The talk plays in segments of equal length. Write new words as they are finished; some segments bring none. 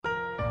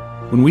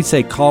When we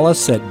say call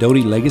us at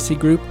Doty Legacy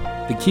Group,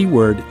 the key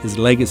word is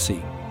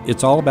legacy.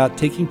 It's all about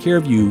taking care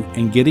of you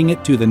and getting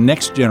it to the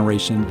next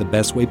generation the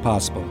best way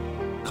possible.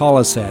 Call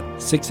us at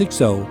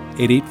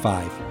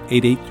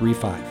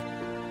 660-885-8835.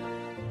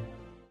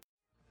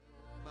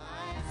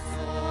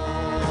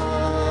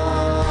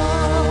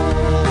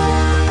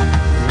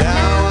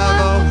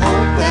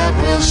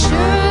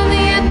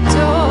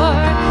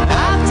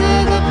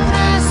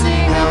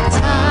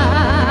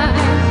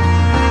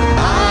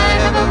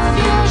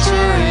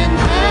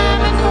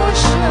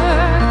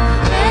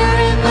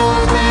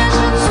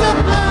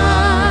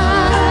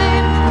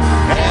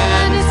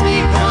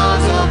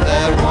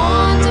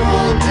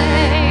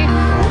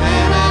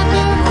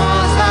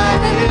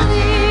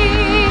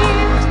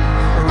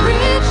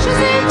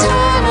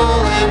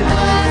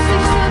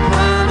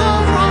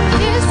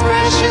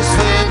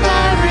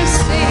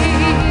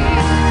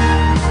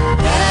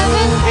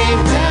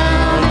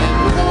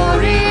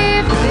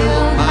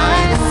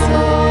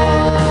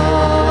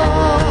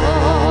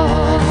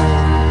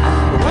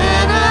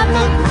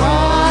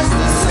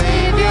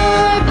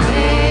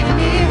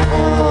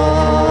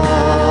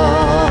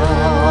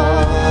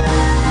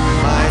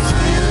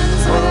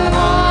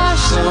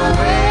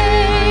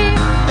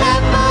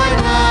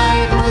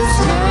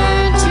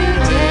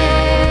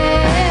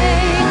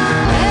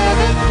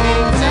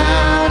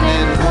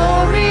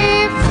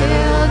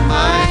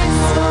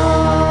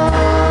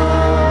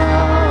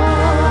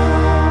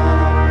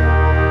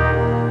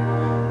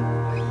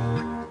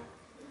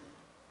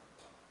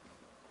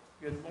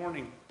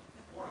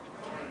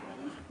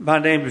 My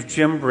name is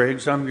Jim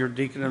Briggs. I'm your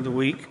deacon of the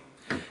week.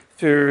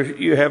 If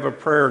you have a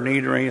prayer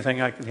need or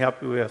anything I can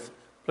help you with,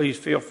 please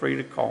feel free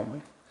to call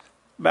me.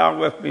 Bow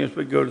with me as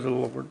we go to the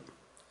Lord.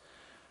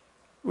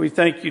 We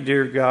thank you,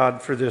 dear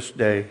God, for this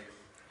day.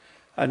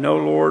 I know,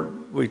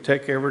 Lord, we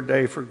take every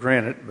day for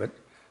granted, but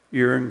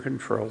you're in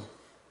control.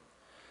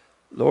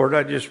 Lord,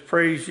 I just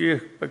praise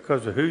you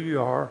because of who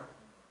you are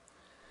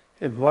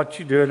and what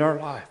you do in our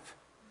life.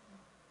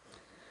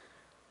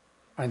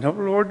 I know,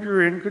 Lord,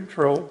 you're in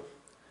control.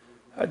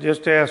 I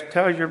just ask,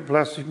 tell your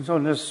blessings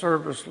on this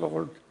service,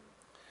 Lord,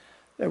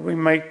 that we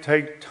may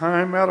take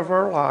time out of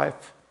our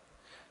life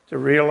to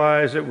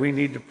realize that we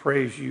need to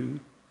praise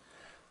you.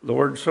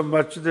 Lord, so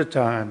much of the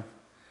time,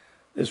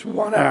 this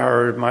 1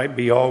 hour might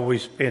be all we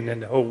spend in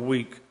the whole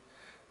week,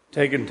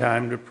 taking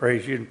time to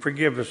praise you, and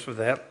forgive us for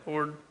that,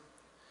 Lord.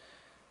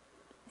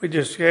 We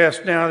just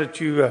ask now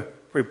that you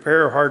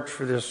prepare our hearts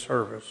for this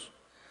service,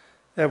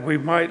 that we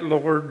might,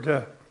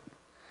 Lord,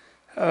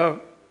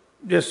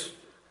 just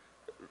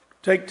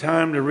take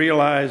time to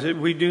realize that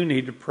we do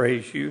need to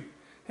praise you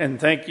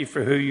and thank you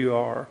for who you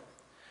are.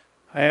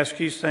 I ask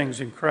these things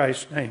in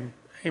Christ's name.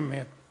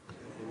 Amen.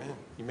 Amen.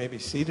 You may be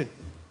seated.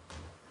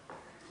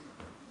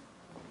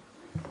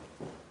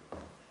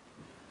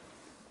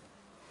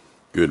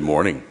 Good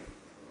morning.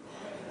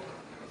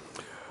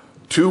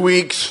 2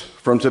 weeks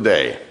from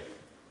today.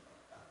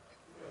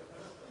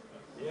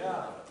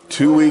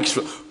 2 weeks.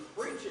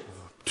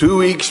 2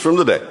 weeks from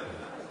today.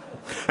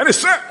 And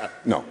it's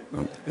no.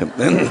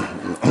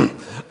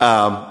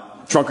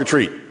 Trunk or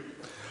treat.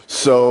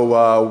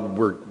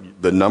 So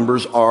the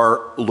numbers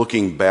are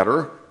looking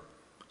better.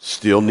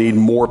 Still need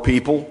more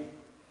people.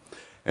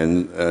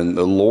 And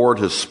the Lord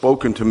has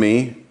spoken to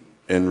me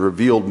and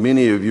revealed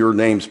many of your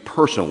names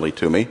personally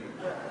to me.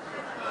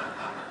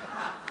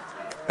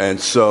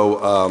 And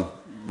so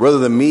rather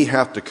than me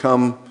have to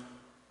come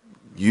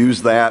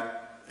use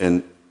that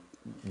and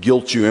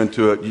guilt you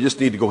into it, you just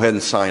need to go ahead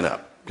and sign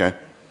up, okay?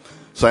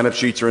 Sign-up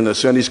sheets are in the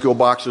Sunday school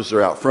boxes.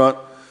 They're out front.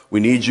 We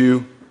need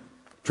you.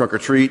 Trunk or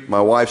treat. My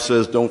wife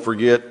says, don't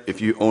forget,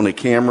 if you own a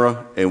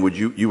camera and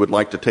you would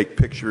like to take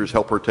pictures,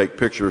 help her take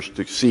pictures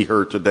to see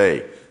her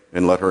today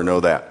and let her know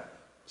that.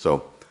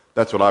 So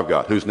that's what I've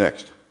got. Who's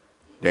next?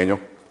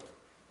 Daniel?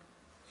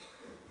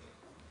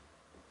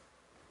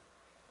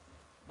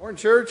 Morning,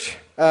 church.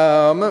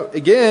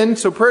 Again,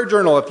 so prayer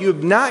journal. If you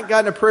have not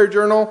gotten a prayer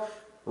journal,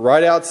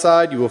 right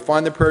outside you will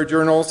find the prayer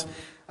journals.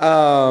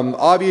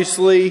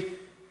 Obviously,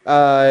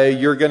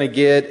 you're going to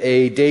get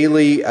a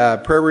daily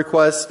prayer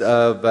request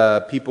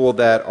of people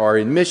that are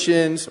in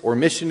missions or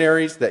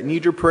missionaries that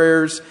need your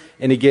prayers.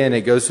 And again,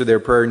 it goes to their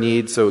prayer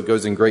needs, so it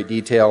goes in great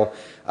detail.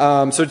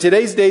 So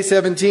today's day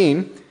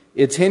 17.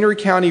 It's Henry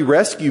County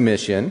Rescue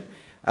Mission.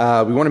 We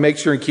want to make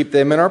sure and keep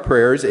them in our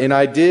prayers. And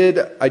I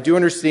do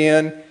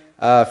understand,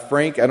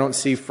 Frank, I don't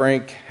see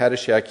Frank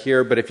Hadashak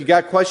here, but if you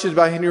got questions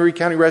about Henry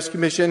County Rescue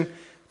Mission,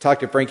 talk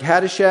to Frank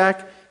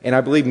Hadashak. And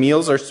I believe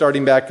meals are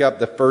starting back up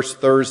the first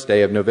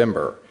Thursday of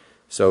November.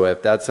 So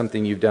if that's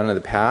something you've done in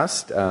the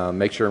past,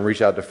 make sure and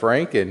reach out to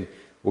Frank and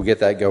we'll get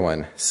that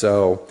going.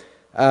 So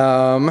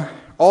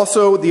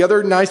also, the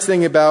other nice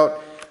thing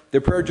about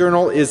the prayer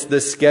journal is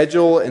the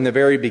schedule in the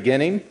very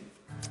beginning.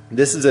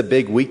 This is a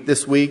big week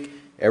this week.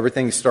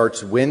 Everything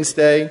starts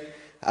Wednesday,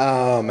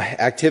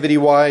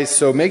 activity-wise.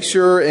 So make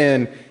sure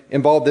and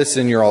involve this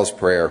in your all's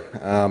prayer.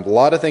 A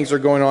lot of things are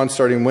going on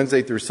starting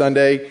Wednesday through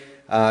Sunday.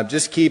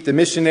 Just keep the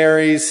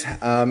missionaries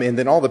and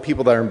then all the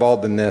people that are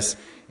involved in this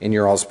in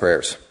your all's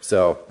prayers.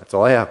 So that's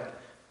all I have.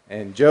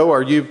 And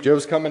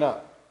Joe's coming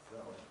up.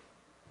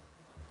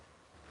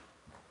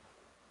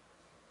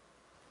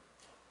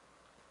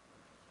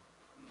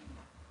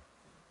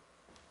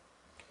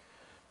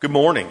 Good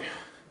morning.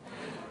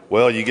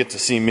 Well, you get to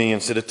see me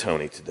instead of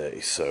Tony today,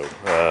 so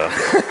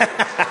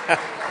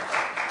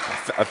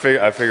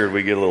I figured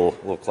we'd get a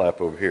little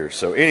clap over here.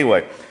 So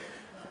anyway,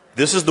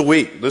 this is the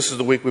week. This is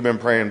the week we've been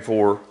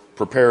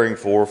preparing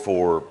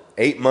for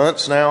 8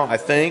 months now, I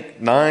think,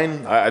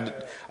 9.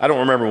 I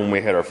don't remember when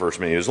we had our first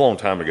meeting. It was a long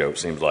time ago, it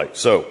seems like.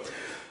 So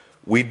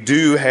we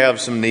do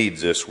have some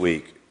needs this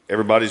week.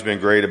 Everybody's been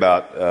great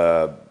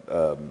about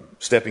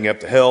stepping up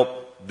to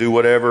help, do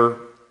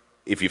whatever.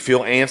 If you feel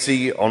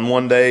antsy on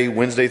one day,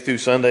 Wednesday through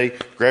Sunday,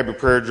 grab your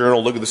prayer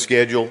journal, look at the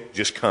schedule,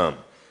 just come.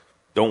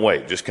 Don't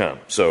wait, just come.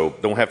 So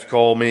don't have to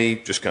call me,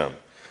 just come.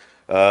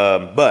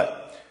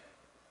 But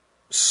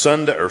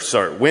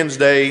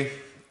Wednesday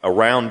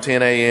around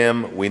 10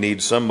 a.m., we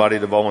need somebody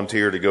to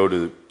volunteer to go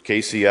to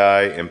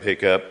KCI and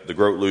pick up the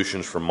Grote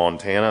Lucians from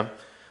Montana.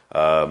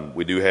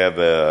 We do have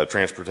a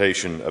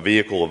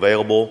vehicle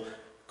available.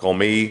 Call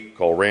me,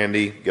 call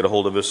Randy, get a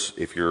hold of us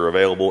if you're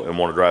available and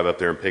want to drive up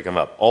there and pick them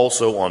up.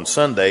 Also on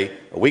Sunday,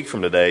 a week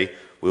from today,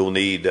 we will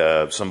need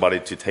somebody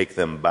to take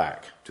them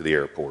back to the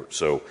airport.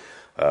 So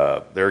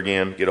there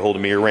again, get a hold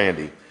of me or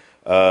Randy.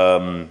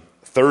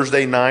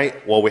 Thursday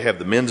night, while we have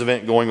the men's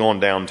event going on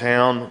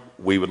downtown,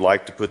 we would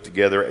like to put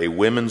together a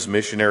women's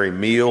missionary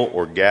meal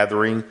or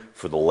gathering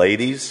for the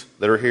ladies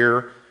that are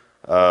here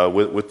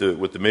with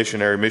the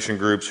mission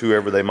groups,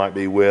 whoever they might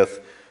be with.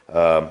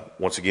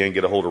 Once again,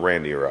 get a hold of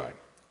Randy or I.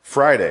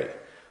 Friday,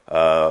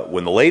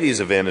 when the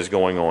ladies' event is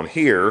going on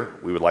here,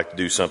 we would like to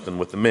do something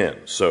with the men.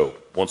 So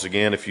once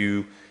again, if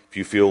you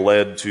feel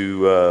led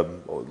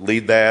to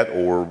lead that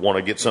or want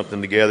to get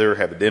something together,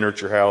 have a dinner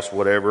at your house,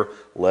 whatever,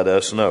 let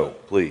us know,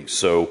 please.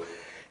 So,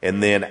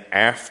 and then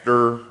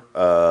after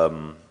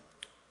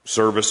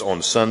service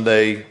on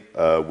Sunday,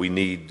 we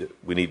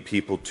need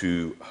people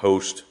to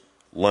host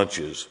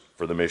lunches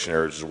for the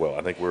missionaries as well.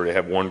 I think we already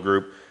have one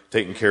group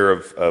taken care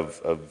of.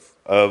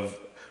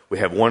 We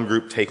have one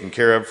group taken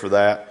care of for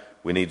that.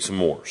 We need some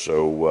more.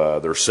 So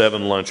there are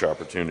 7 lunch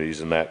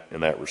opportunities in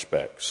that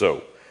respect.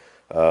 So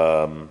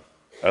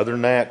other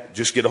than that,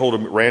 just get a hold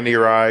of Randy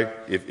or I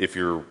if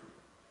you're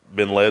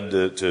been led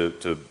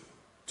to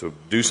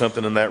do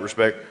something in that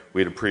respect.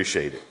 We'd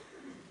appreciate it.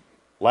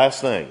 Last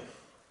thing,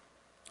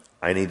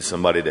 I need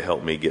somebody to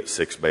help me get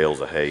 6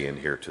 bales of hay in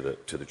here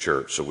to the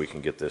church so we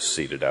can get this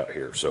seated out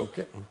here. So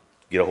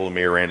get a hold of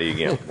me or Randy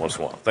again once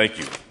in a while. Thank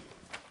you.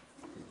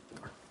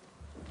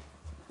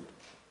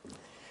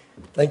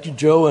 Thank you,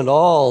 Joe and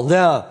all.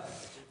 Now,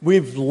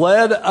 we've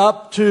led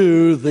up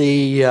to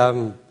the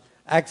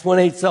Acts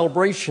 1:8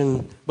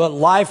 celebration, but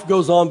life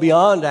goes on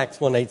beyond Acts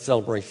 1:8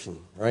 celebration,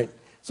 right?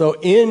 So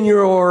in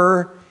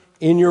your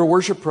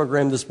worship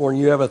program this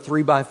morning, you have a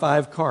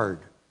 3x5 card.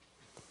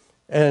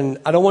 And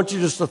I don't want you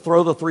just to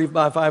throw the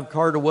 3x5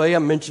 card away.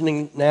 I'm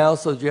mentioning it now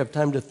so that you have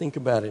time to think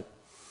about it.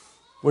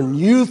 When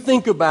you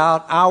think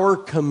about our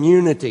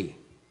community,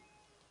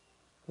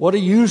 what do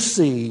you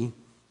see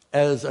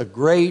as a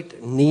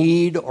great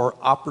need or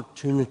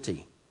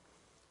opportunity?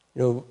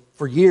 You know,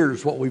 for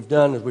years what we've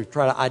done is we've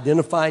tried to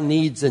identify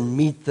needs and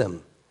meet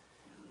them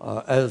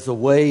as a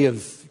way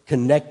of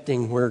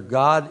connecting where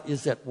God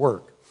is at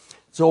work.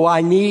 So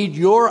I need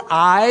your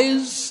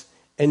eyes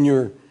and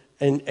your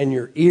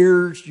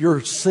ears,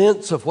 your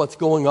sense of what's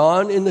going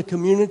on in the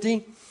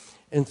community.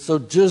 And so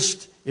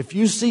just, if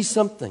you see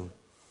something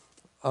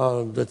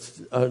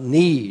that's a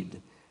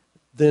need,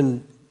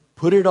 then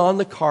put it on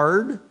the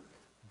card.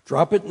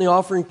 Drop it in the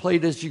offering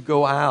plate as you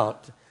go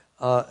out,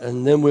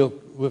 and then we'll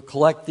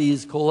collect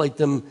these, collate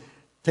them,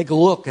 take a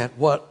look at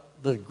what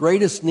the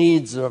greatest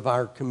needs of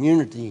our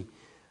community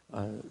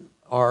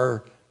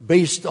are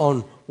based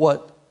on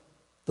what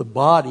the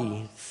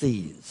body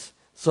sees.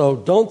 So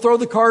don't throw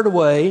the card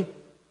away.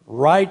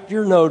 Write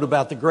your note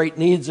about the great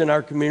needs in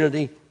our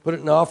community. Put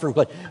it in the offering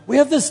plate. We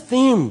have this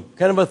theme,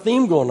 kind of a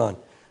theme going on.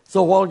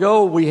 So a while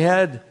ago we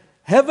had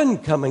heaven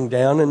coming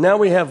down, and now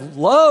we have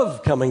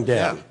love coming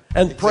down. Yeah.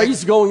 And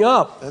praise going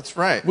up. That's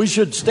right. We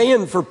should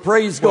stand for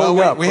praise going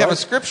up. We have a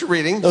scripture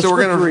reading, so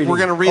we're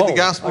going to read the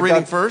gospel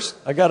reading first.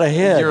 I got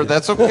ahead.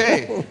 That's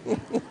okay.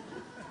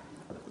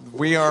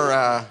 We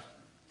are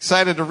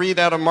excited to read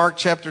out of Mark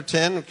chapter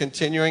 10,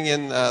 continuing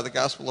in the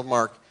Gospel of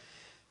Mark.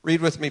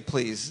 Read with me,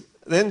 please.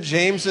 Then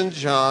James and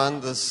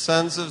John, the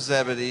sons of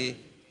Zebedee,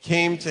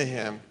 came to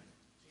him.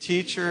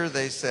 Teacher,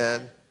 they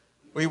said,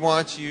 we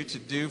want you to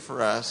do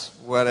for us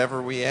whatever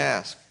we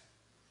ask.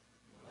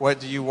 What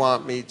do you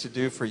want me to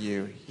do for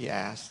you? He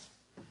asked.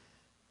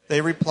 They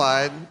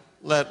replied,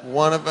 let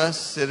one of us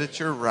sit at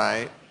your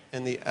right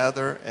and the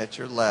other at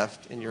your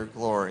left in your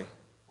glory.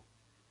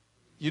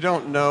 You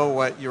don't know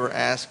what you're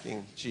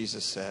asking,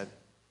 Jesus said.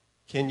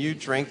 Can you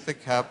drink the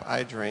cup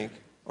I drink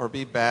or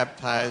be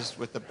baptized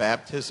with the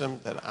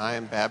baptism that I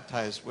am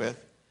baptized with?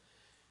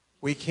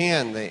 We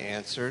can, they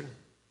answered.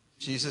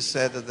 Jesus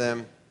said to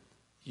them,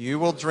 you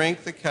will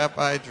drink the cup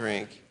I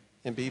drink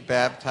and be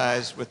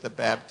baptized with the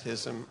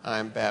baptism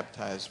I'm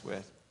baptized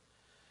with.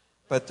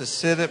 but to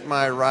sit at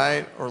my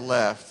right or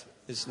left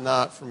is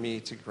not for me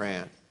to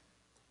grant.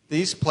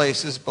 These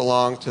places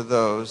belong to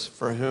those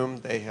for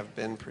whom they have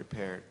been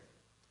prepared."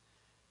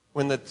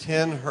 When the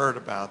 10 heard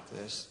about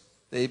this,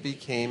 they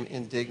became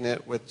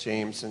indignant with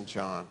James and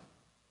John.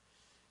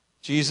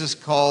 Jesus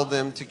called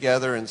them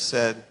together and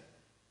said,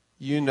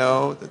 "You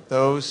know that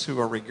those who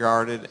are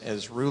regarded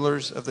as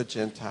rulers of the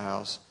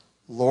Gentiles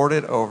lord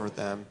it over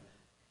them,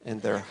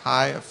 and their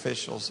high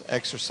officials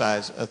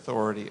exercise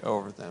authority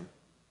over them.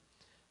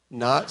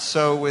 Not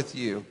so with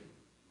you.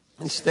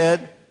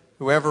 Instead,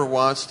 whoever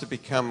wants to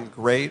become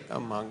great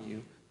among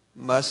you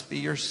must be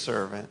your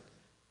servant,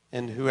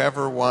 and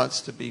whoever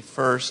wants to be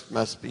first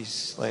must be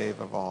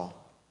slave of all.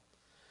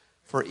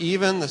 For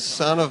even the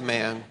Son of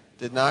Man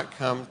did not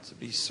come to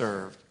be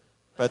served,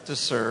 but to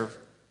serve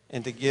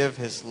and to give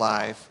his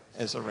life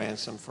as a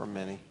ransom for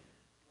many."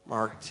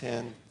 Mark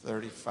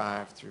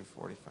 10:35 through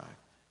 45.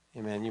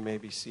 Amen. You may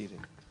be seated.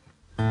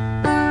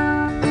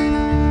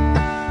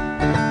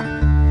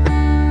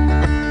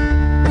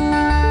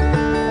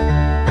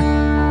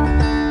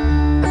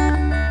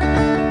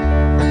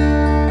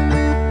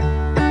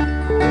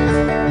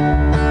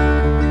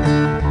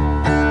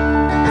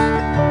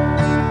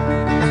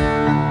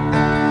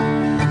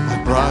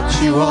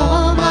 You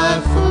all my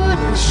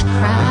foolish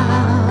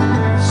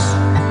crowns,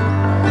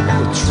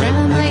 with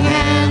trembling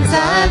hands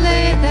I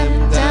lay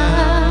them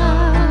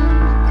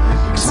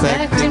down,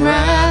 expecting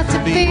wrath to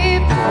be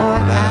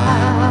poured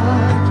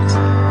out.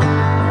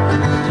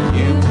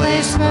 You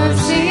place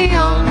mercy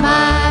on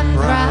my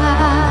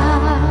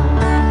brow.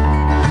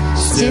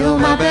 Still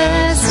my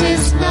best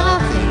is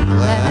nothing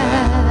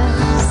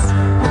less,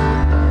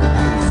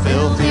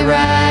 filthy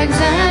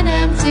rags and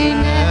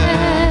emptiness.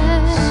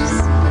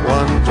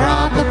 One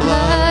drop of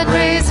blood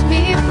raised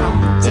me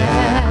from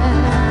death.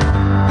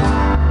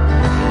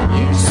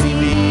 You see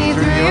me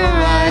through your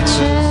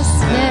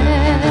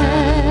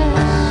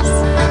righteousness.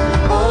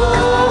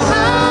 Oh,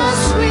 how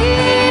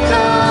sweet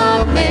the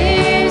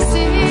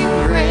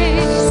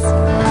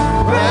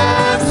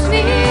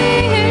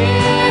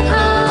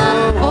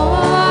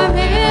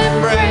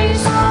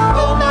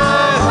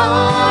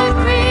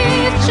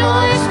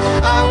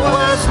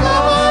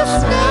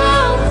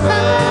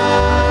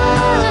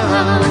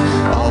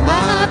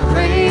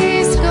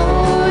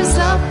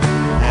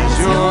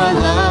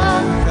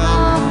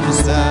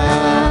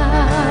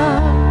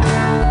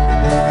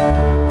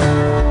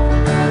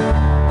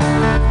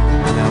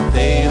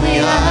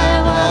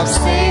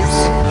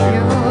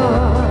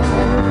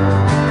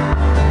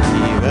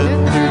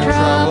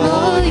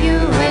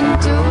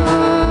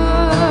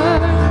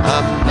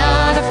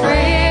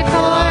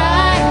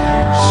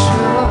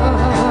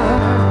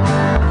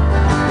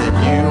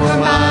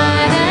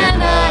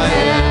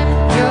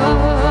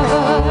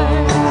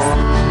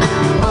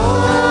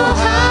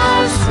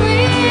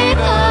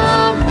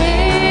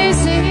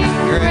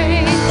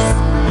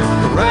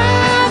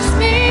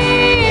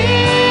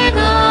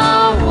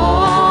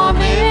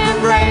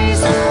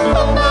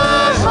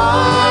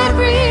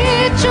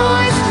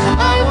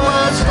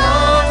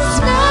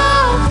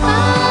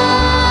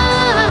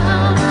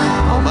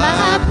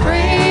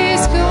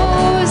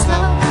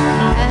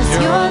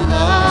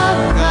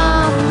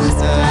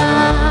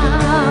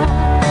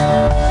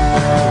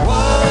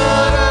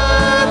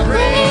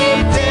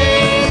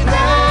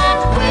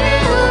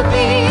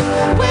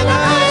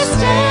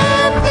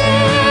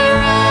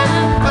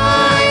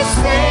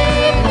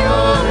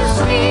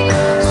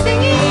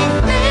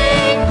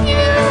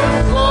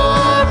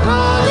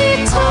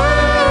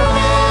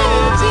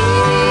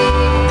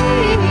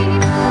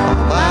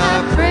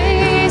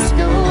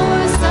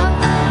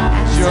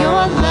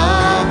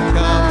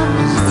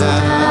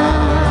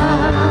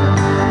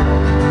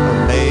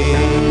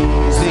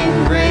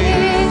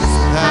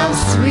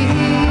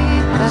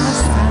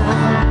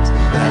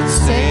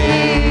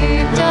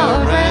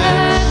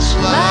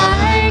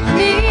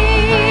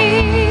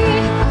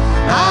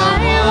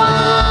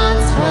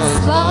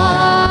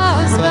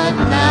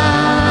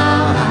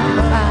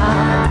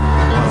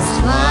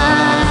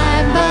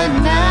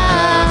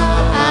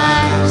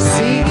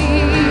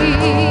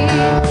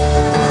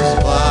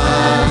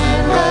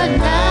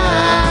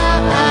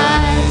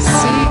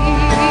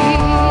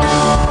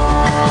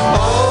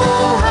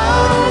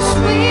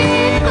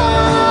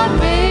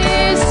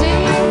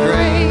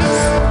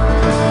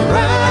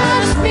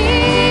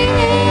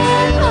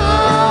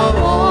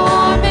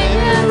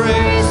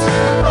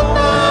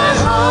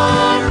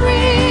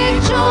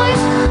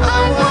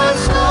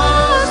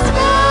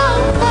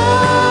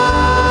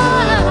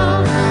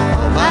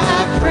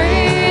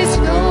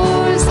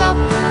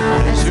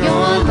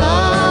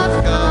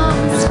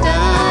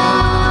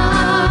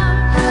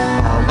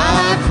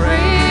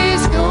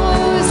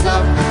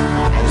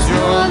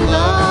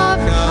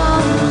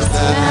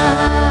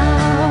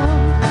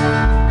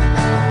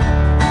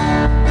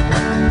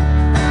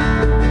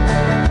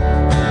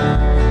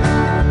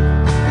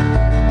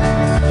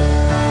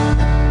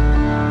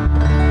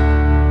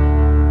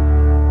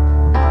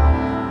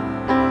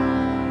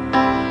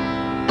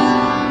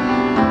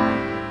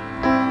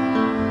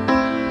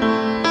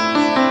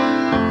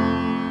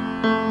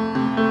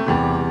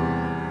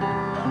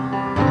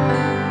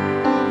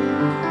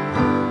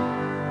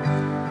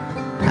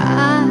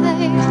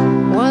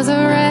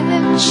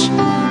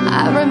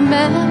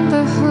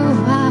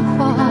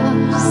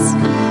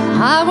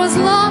I was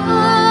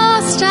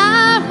lost,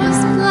 I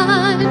was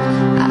blind,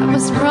 I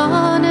was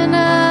running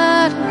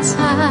out of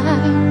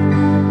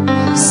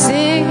time.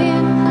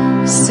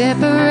 Sin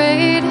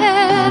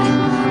separated,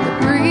 the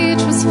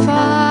breach was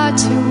far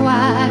too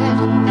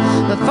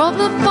wide. But from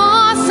the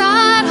far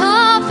side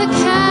of the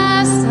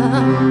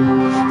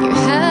chasm, you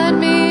had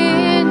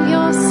me in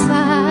your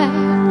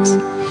sight.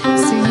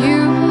 So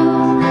you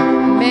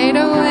made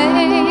a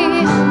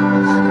way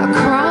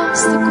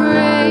across the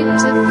great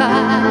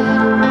divide,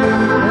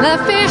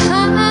 left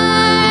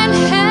behind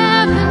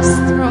heaven's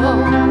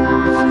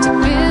throne to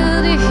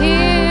build it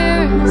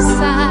here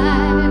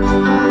inside.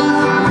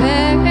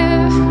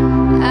 There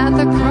at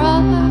the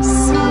cross,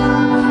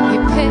 you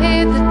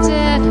paid the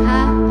debt I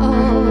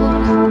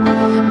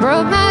owed,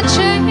 broke my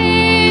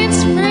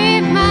chains,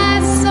 freed my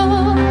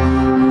soul.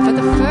 For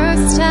the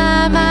first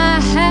time I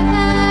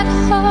had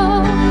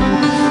hope.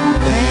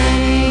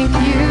 Thank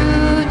you,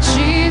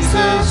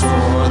 Jesus,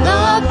 for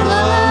the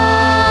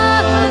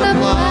blood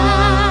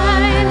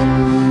applied.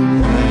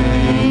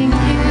 Thank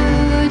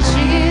you,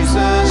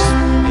 Jesus,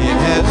 it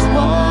has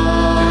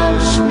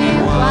washed me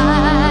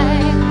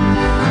white.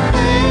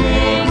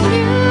 Thank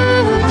you,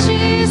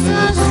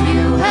 Jesus,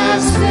 you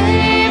have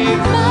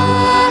saved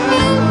my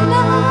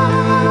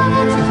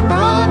life,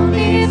 brought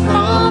me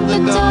from the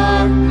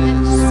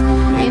darkness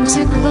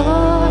into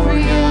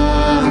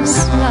glorious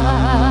light.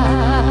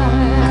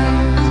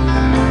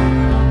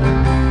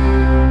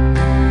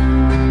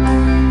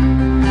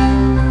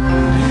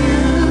 You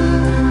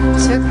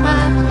took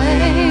my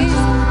place,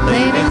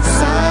 laid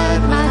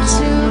inside my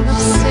tomb of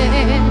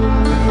sin.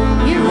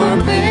 You were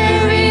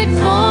buried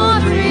for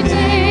 3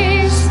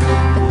 days,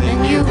 but then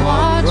you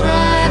walked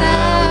right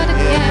out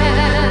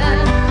again.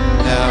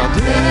 Now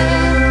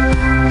death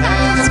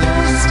has no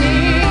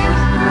sting,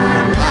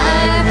 and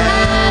life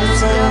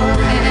has no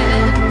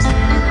end.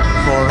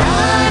 For I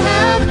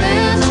have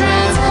been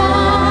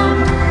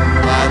transformed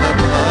by the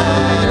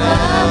blood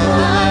of the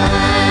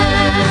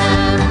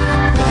Lamb.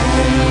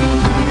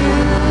 Thank you,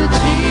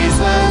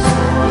 Jesus,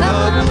 for the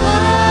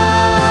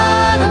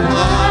blood of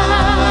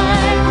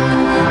mine.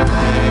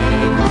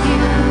 Thank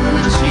you,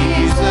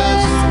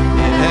 Jesus,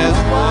 it has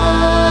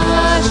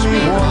washed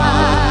me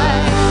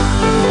white.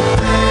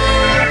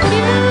 Thank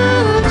you,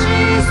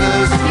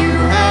 Jesus, you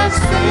have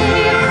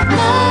saved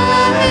my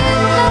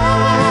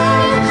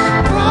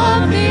life,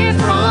 brought me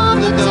from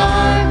the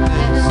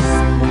darkness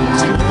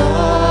into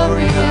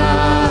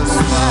glorious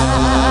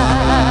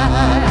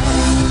light.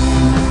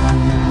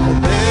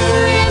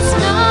 There is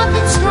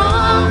nothing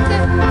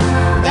stronger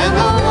than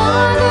the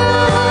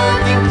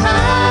wonder-working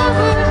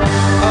power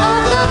of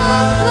the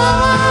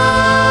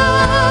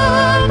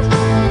blood,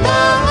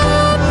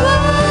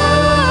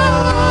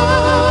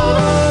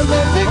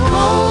 that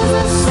calls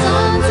us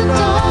sons and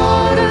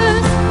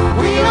daughters.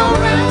 We are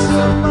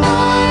ransomed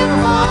by a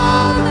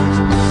Father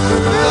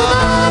through the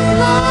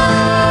blood.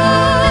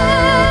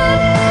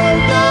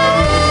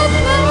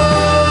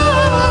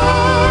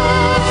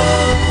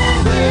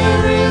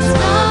 There is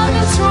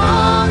nothing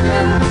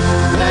stronger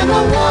than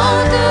the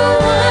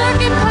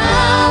wonder-working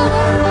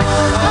power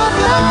of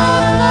the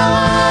blood,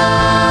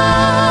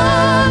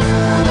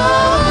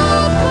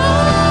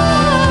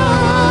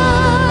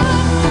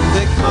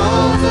 that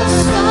calls us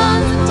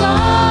sons and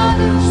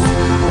daughters.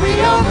 We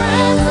are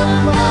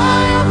ransomed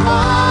by a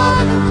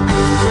Father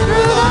through the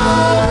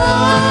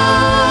blood.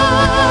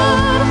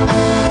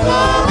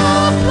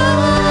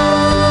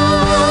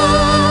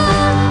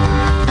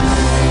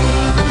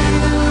 Thank you,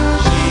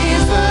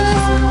 Jesus,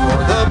 for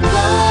the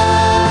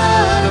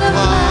blood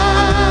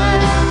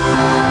applied.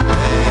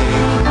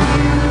 Thank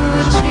you,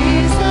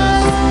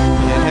 Jesus,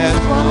 it has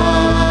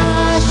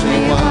washed me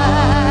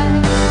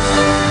white.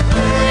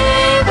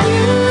 Thank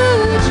you,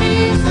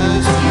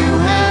 Jesus, you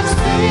have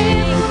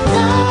saved my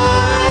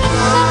life,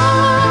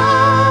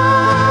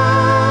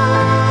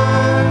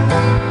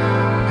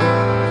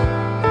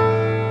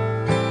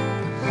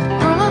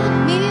 brought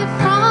me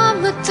from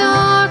the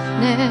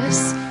darkness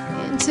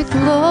into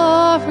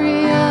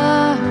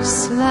glorious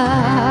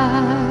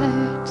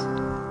light.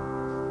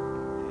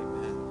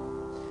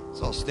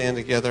 Let's all stand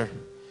together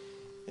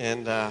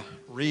and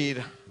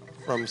read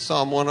from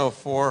Psalm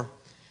 104.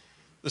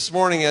 This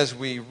morning, as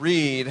we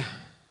read,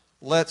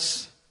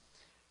 let's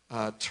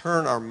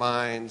turn our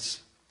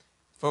minds,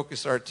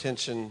 focus our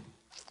attention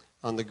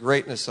on the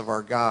greatness of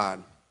our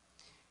God.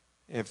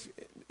 If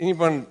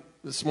anyone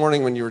this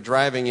morning, when you were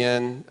driving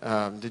in,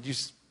 did you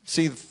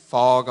see the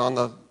fog on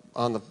the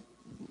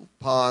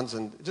ponds?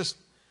 And just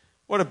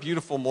what a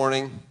beautiful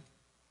morning.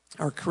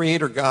 Our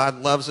Creator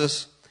God loves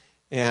us,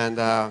 and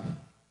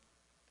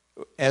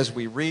as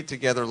we read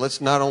together,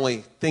 let's not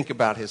only think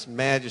about His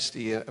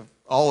majesty of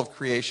all of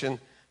creation,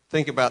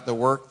 think about the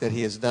work that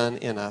He has done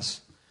in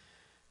us.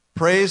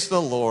 Praise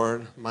the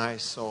Lord, my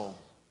soul.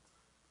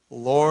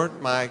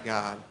 Lord, my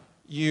God,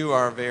 you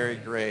are very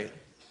great.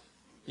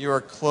 You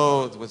are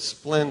clothed with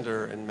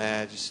splendor and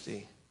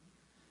majesty.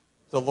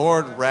 The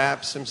Lord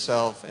wraps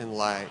Himself in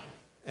light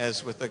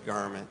as with a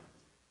garment.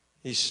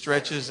 He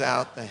stretches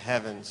out the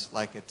heavens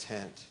like a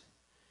tent.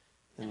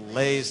 and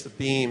lays the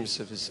beams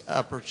of his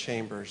upper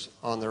chambers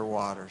on their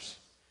waters.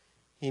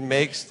 He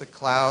makes the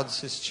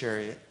clouds his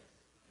chariot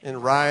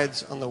and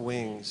rides on the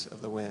wings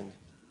of the wind.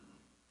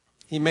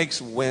 He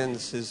makes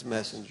winds his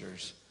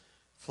messengers,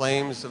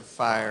 flames of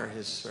fire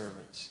his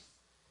servants.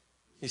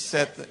 He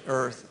set the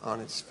earth on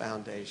its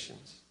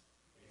foundations.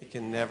 It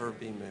can never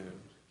be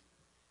moved.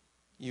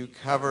 You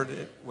covered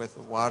it with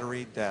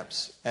watery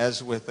depths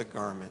as with a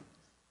garment.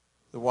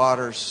 The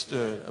waters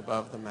stood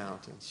above the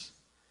mountains.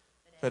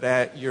 But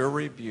at your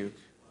rebuke,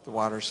 the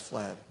waters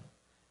fled.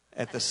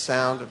 At the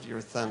sound of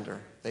your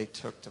thunder, they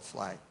took to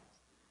flight.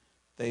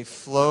 They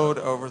flowed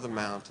over the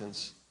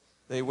mountains.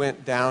 They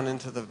went down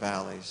into the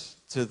valleys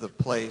to the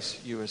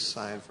place you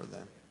assigned for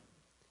them.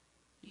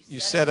 You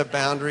set a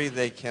boundary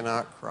they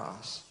cannot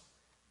cross.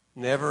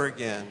 Never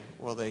again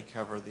will they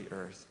cover the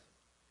earth.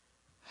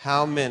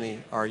 How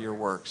many are your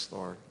works,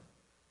 Lord?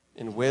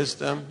 In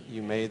wisdom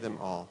you made them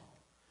all.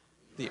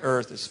 The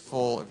earth is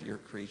full of your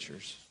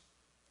creatures.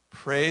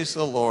 Praise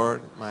the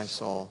Lord, my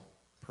soul.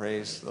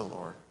 Praise the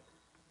Lord.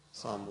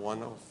 Psalm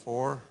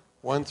 104,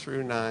 1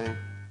 through 9,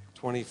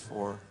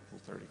 24,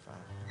 and 35.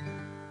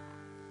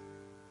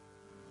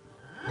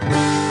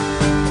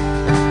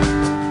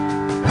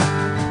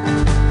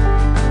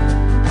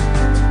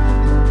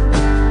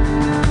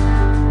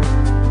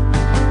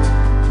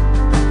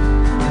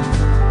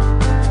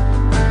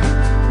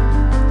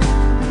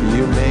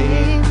 You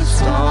made the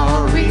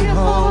starry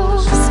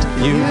host.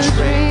 You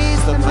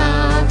trace the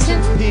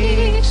mountain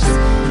peaks.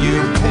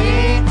 You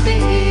paint the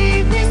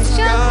evening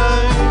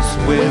skies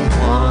with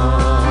wonders.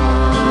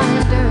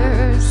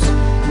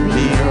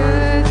 The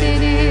earth,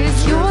 it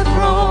is your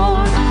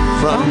throne.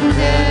 From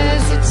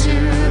desert to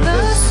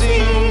the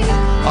sea,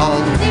 all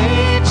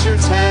nature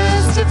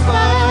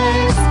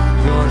testifies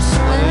your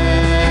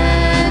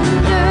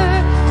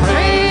splendor.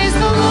 Praise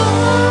the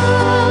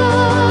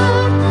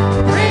Lord.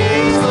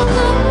 Praise the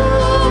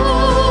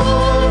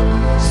Lord.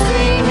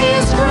 Sing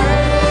his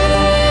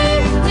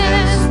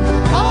greatness,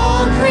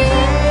 all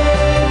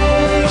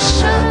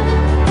creation.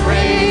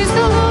 Praise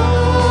the Lord.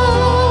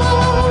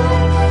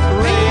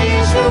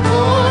 Raise your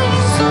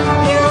voice,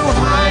 you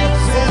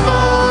heights and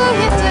all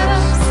your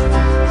depths.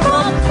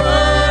 From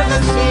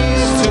furthest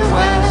east to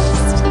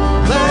west,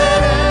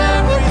 let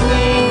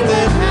everything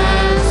that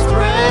has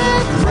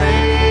breath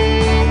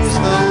praise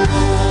the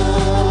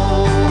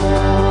Lord.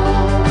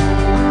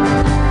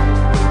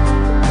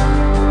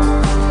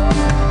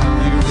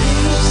 You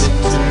reach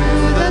into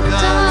the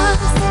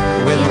dust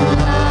with the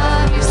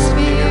love your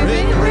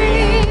spirit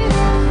breathed.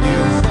 You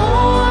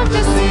formed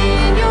us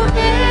in your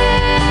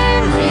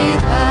very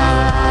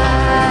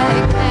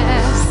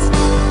likeness.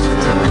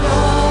 To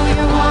know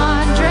your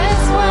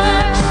wondrous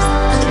works,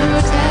 to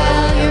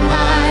tell your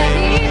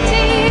mighty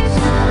deeds,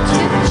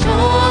 to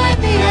join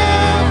the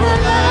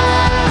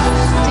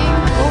everlasting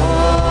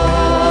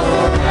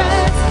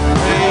chorus.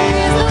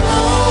 Praise the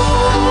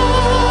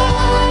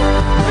Lord,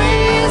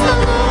 praise the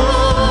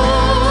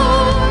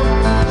Lord,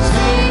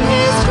 sing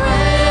his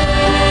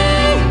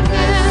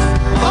greatness,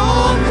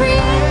 all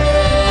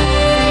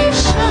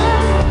creation.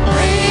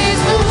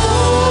 Praise the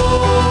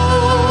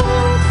Lord,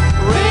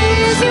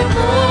 raise your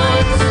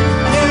voice,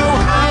 you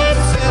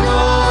heights and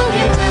all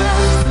your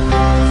depths.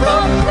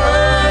 From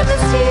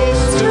furthest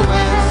east to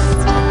west,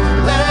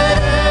 let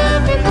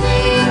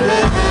everything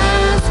that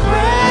has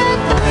breath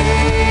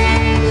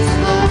praise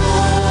the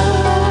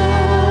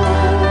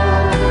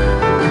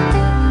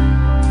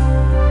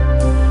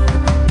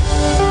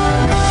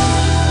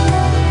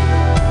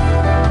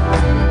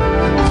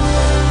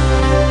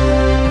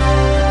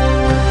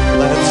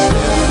Let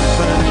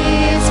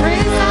symphonies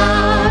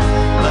resound,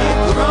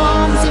 let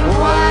drums and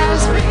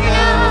choirs ring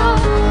out.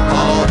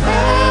 All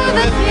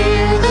heaven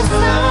hear the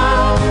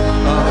sound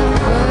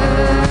of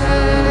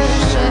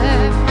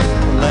worship.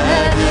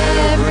 Let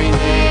every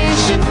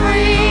nation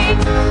bring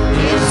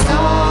its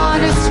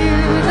honors to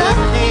the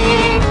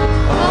King.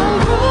 A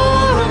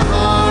roar of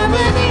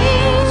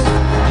harmonies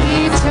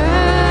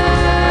eternal.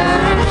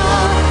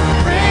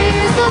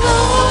 Praise the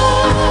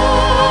Lord,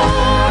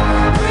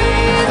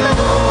 praise the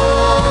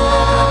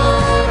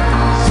Lord.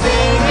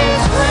 Sing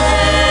his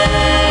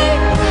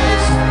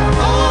greatness,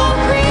 all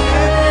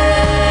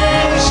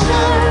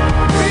creation.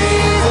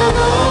 Praise the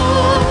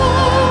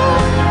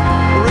Lord.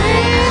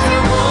 Raise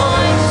your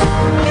voice,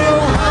 you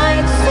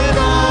heights and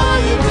all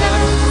your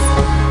depths.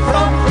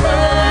 From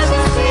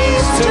furthest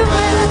east to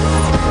west,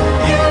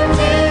 you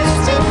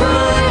distant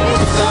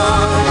burning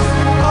stars.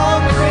 All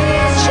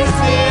creatures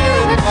near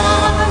and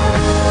far,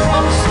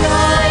 from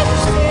sky to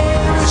sea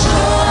to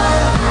shore,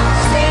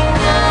 sing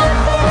out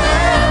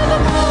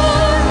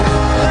forevermore.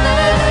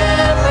 Let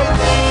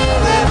everything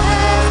that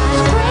has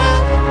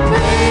breath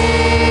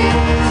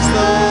praise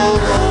the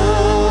Lord.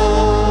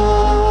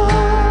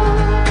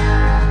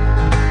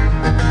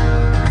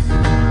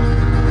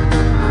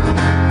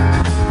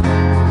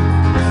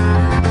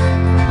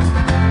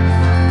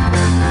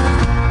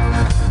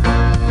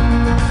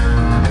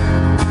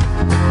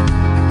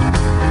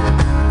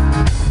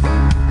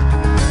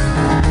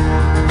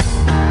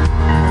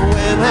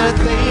 When I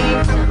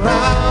think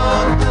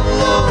about the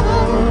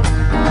Lord,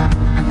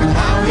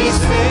 how He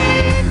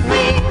saved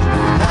me,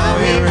 how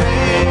He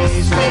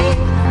raised me,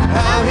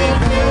 how He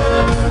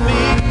filled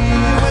me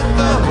with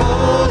the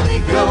Holy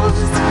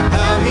Ghost,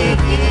 how He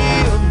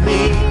healed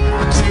me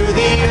to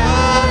the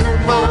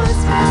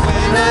uttermost.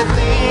 When I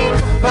think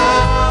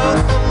about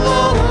the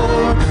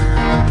Lord,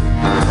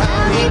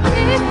 how He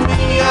picked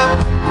me up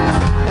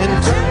and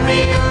turned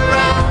me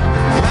around,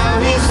 how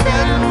He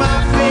set my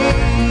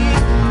feet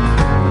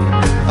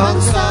on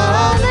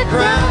solid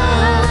ground.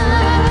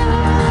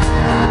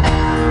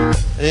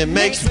 It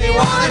makes me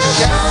want to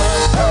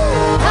shout,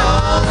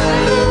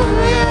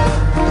 hallelujah,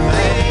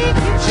 thank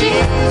you,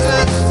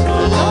 Jesus.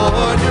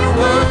 Lord, You're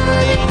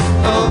worthy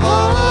of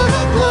all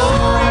the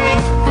glory,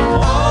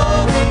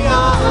 all the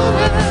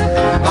honor,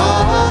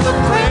 all the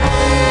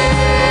praise.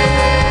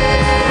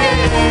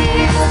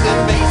 It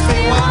makes me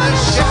want to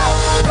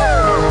shout,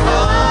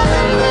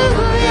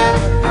 hallelujah,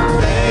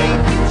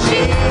 thank you,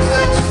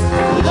 Jesus.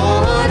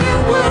 Lord,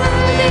 You're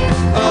worthy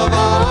of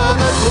all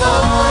the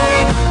glory,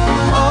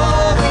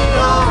 all the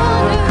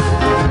honor,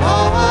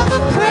 all the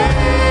praise.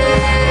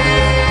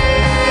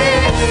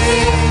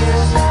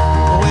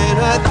 When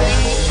I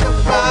think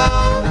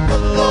about the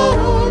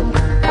Lord,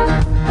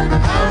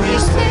 how He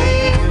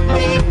saved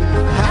me,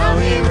 how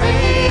He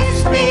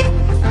raised me,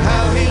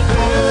 how He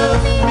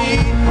filled me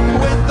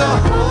with the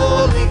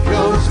Holy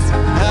Ghost,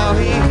 how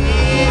He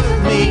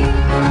healed me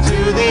to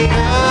the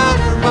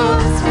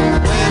uttermost.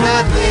 When I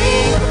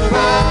think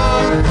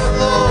about the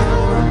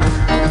Lord,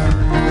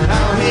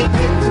 how He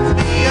picked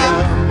me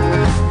up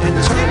and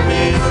turned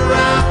me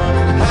around,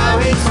 how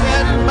He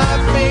set my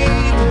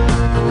feet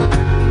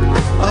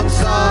on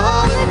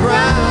solid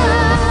ground.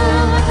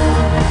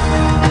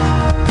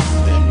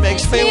 It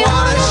makes me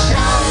want to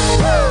shout,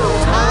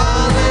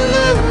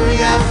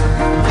 hallelujah,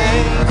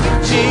 thank you,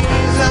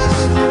 Jesus.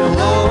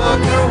 Lord,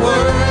 You're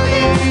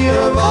worthy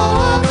of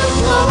all the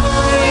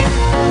glory,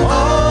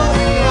 all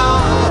the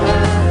honor,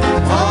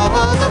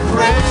 all the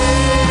praise.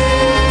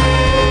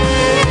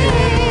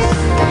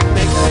 It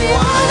makes me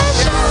want to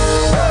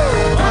shout,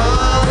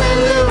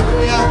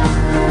 hallelujah,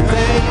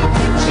 thank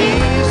you,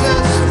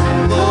 Jesus.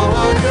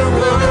 Lord, You're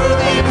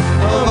worthy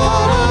of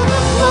all the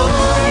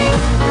glory,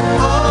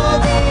 all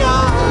the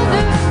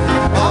honor,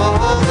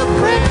 all the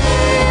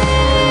praise,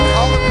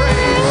 all the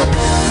praise,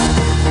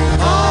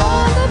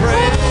 all the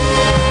praise,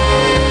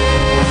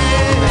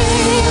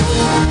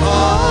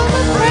 all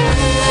the praise.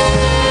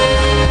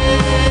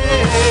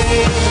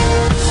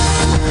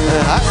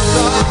 I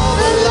saw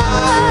the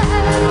light,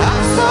 I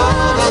saw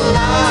the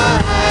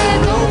light,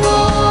 no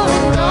more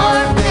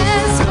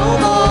darkness, no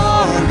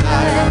more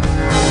night.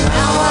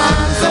 Now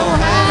I'm so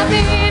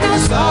happy, no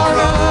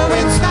sorrow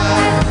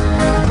inside.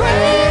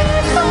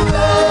 Praise the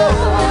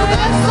Lord,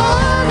 that's all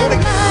that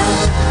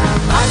matters.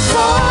 I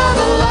saw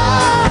the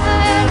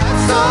light, I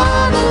saw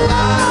the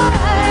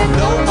light.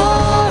 No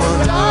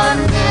more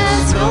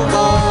darkness, no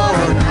more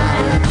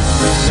night.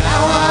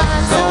 Now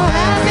I'm so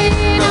happy,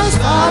 no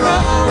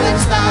sorrow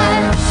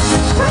inside.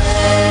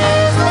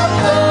 Praise the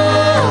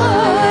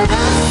Lord,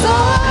 that's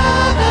all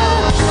that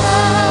matters.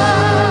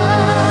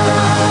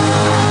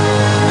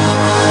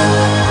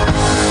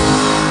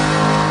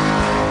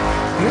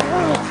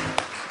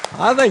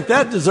 I think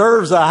that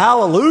deserves a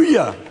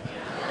hallelujah.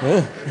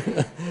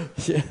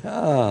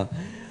 Yeah.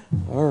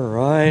 All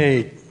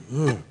right.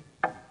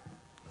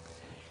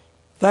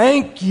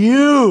 Thank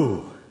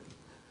you,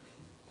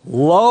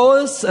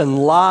 Lois and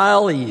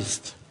Lyle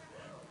East.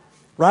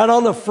 Right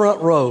on the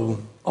front row,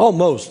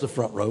 almost the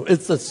front row.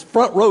 It's as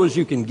front row as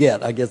you can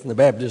get, I guess, in the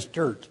Baptist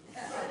church.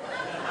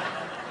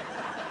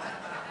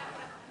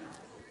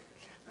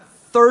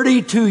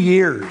 32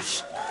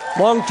 years,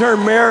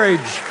 long-term marriage.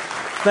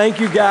 Thank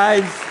you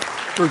guys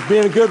for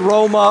being a good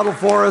role model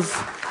for us.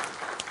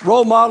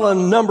 Role model in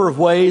a number of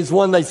ways.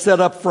 One, they set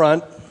up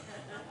front.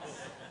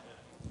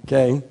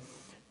 Okay.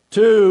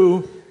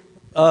 Two,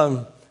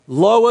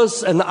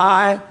 Lois and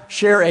I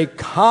share a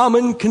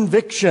common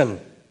conviction.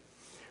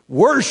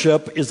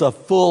 Worship is a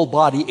full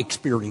body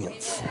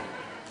experience.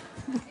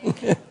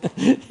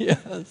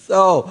 Yeah.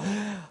 So,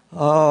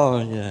 oh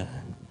yeah.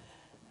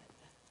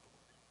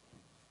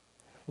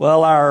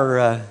 Well,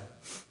 our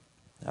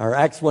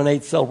Acts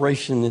 1:8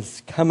 celebration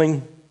is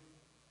coming,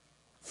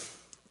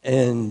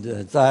 and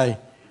as I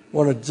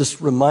want to just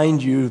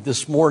remind you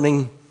this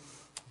morning,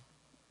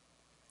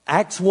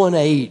 Acts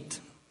 1:8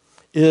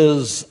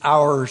 is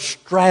our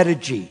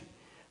strategy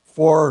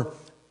for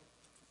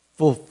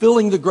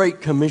fulfilling the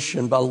Great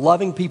Commission by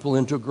loving people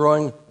into a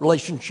growing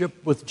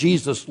relationship with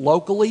Jesus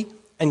locally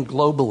and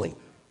globally.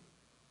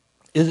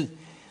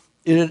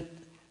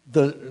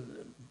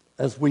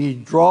 As we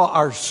draw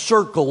our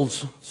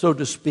circles, so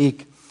to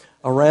speak,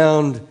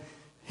 around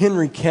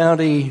Henry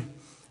County,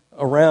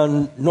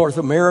 around North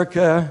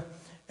America,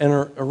 and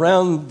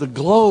around the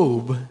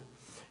globe,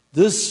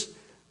 this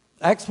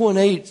Acts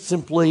 1:8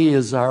 simply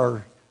is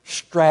our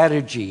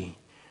strategy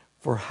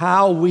for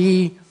how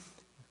we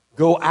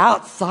go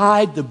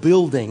outside the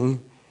building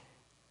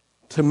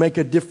to make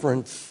a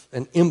difference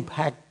and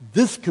impact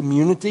this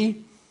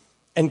community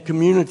and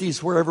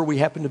communities wherever we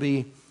happen to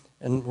be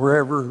and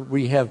wherever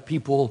we have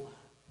people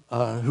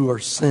who are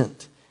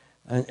sent.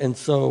 And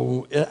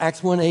so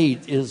Acts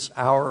 1:8 is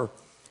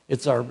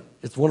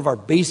it's one of our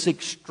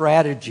basic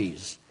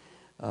strategies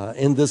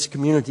in this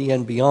community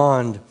and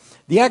beyond.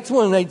 The Acts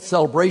 1:8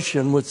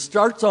 celebration, which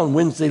starts on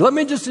Wednesday, let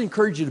me just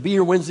encourage you to be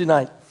here Wednesday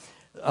night.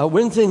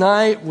 Wednesday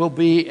night will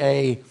be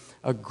a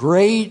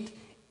great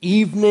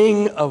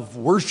evening of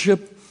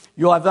worship.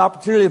 You'll have the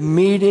opportunity of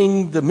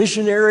meeting the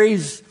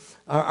missionaries,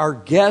 our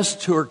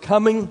guests who are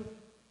coming,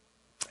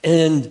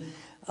 and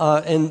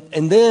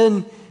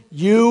then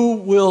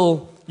you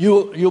will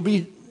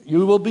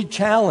be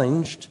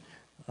challenged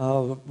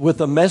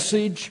with a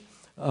message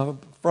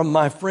from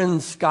my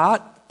friend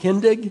Scott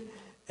Kindig,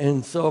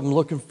 and so I'm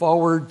looking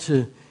forward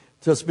to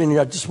us being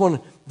here.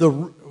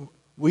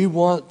 We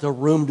want the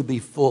room to be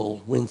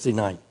full Wednesday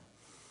night.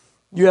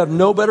 You have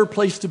no better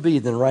place to be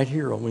than right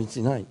here on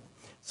Wednesday night.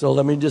 So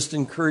let me just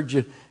encourage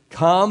you,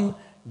 come,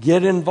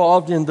 get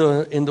involved in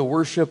the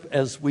worship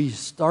as we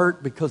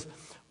start, because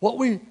what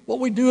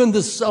we do in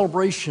this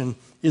celebration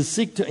is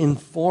seek to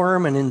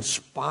inform and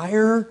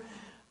inspire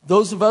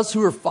those of us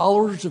who are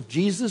followers of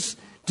Jesus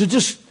to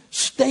just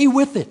stay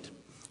with it,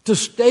 to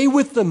stay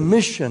with the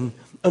mission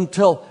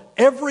until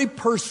every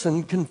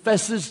person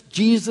confesses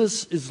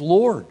Jesus is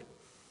Lord.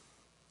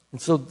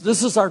 And so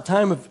this is our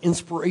time of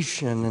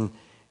inspiration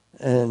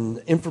and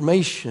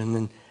information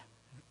and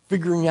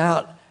figuring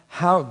out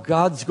how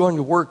God's going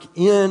to work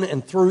in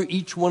and through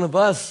each one of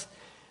us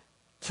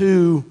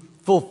to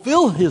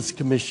fulfill His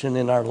commission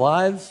in our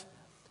lives,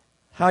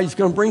 how He's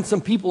going to bring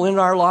some people in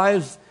our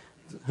lives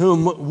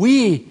whom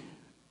we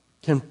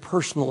can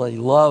personally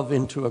love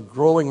into a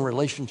growing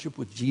relationship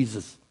with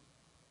Jesus.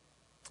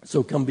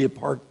 So come be a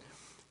part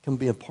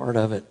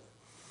of it.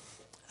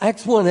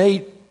 Acts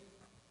 1:8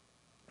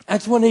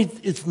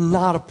 is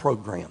not a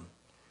program.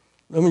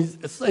 I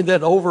say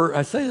that over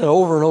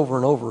and over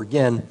and over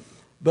again,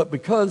 but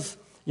because,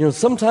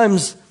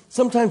 sometimes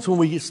when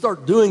we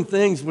start doing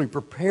things, we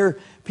prepare,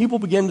 people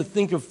begin to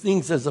think of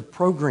things as a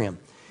program.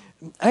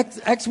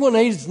 Acts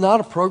 1:8 is not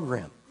a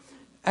program.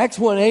 Acts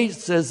 1:8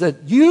 says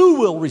that you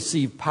will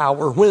receive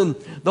power when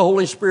the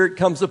Holy Spirit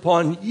comes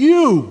upon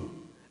you,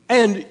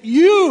 and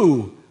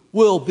you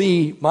will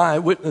be my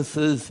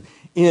witnesses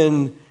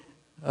in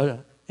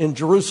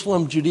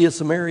Jerusalem, Judea,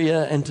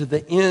 Samaria, and to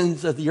the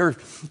ends of the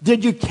earth.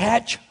 Did you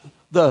catch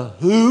the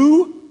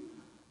who?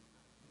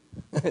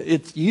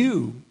 It's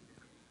you.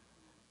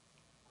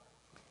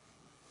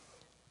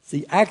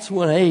 See, Acts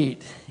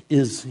 1:8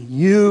 is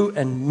you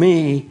and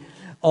me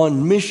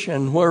on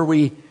mission where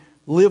we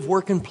live,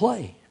 work, and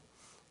play.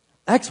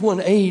 Acts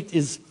 1:8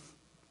 is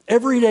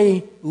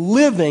everyday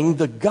living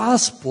the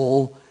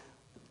gospel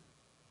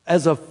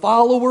as a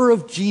follower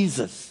of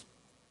Jesus.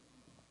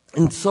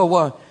 And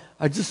so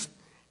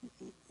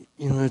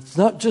it's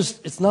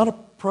not a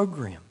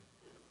program.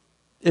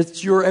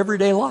 It's your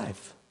everyday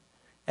life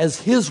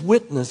as His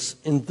witness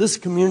in this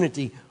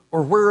community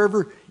or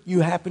wherever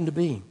you happen to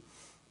be.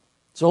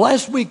 So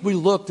last week we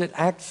looked at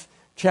Acts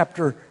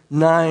chapter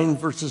 9,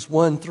 verses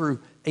 1 through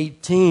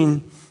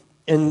 18.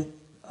 And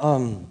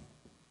I'll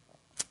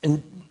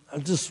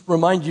just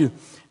remind you,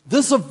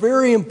 this is a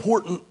very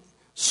important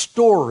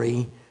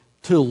story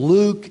to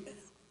Luke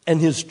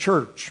and his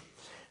church.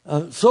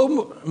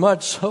 So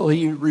much so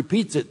he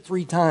repeats it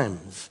 3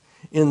 times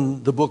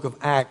in the book of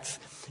Acts.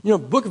 The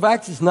book of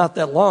Acts is not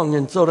that long,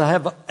 and so to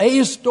have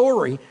a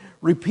story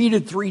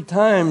repeated 3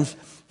 times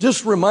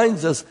just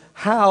reminds us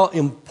how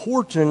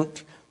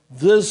important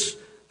this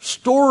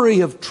story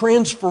of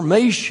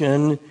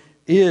transformation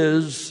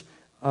is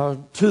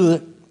to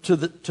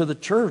the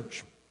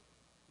church.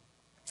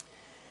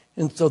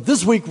 And so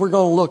this week we're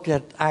going to look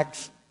at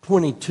Acts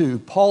 22,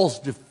 Paul's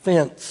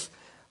defense,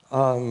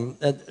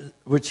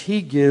 which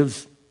he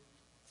gives.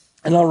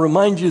 And I'll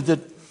remind you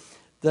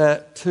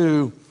that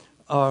to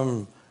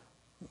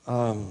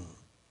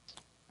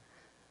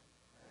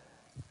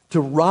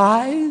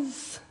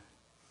rise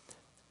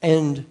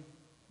and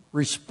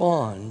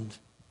respond,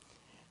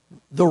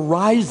 the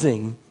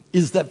rising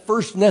is that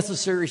first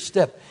necessary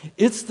step.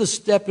 It's the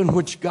step in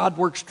which God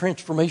works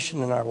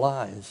transformation in our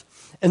lives.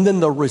 And then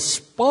the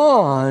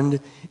respond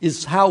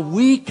is how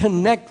we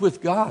connect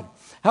with God,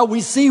 how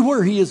we see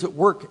where He is at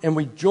work, and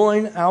we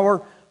join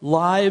our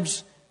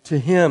lives to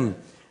Him.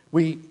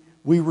 We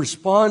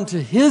respond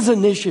to His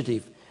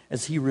initiative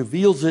as He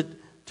reveals it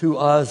to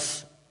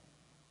us.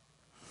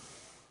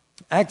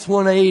 Acts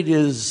 1:8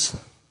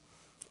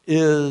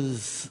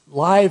 is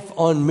life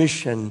on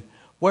mission,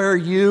 where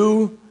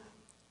you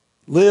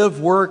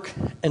live, work,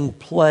 and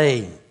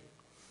play.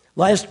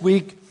 Last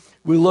week,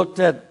 we looked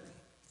at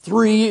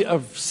 3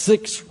 of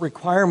 6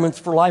 requirements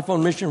for life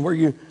on mission, where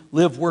you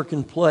live, work,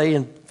 and play,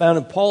 and found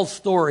in Paul's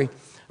story,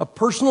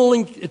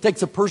 it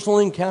takes a personal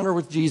encounter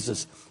with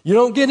Jesus. You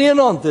don't get in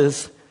on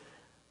this,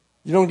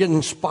 you don't get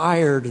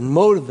inspired and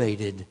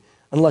motivated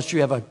unless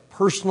you have a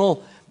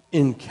personal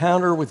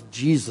encounter with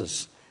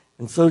Jesus.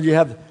 And so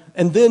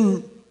and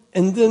then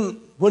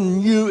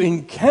when you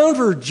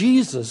encounter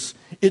Jesus,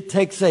 it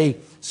takes a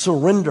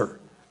surrender.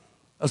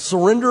 a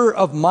surrender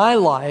of my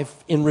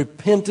life in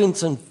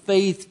repentance and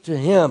faith to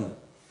Him.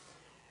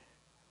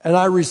 And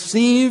I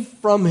receive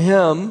from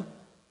Him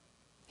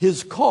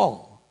His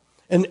call.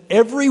 And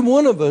every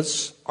one of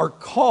us are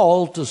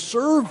called to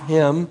serve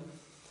Him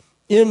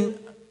in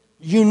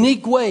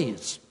unique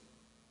ways.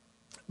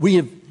 We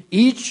have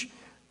each,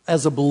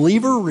 as a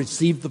believer,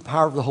 received the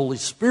power of the Holy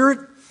Spirit.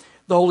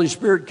 The Holy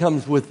Spirit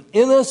comes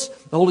within us.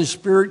 The Holy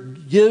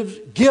Spirit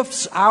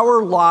gifts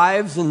our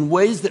lives in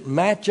ways that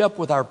match up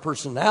with our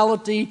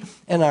personality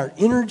and our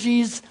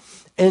energies.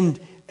 And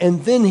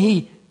then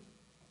He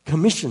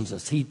commissions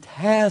us. He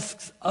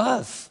tasks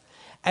us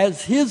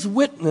as His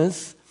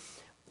witness.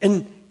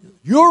 And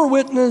your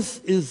witness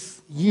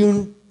is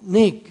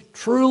unique,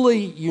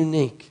 truly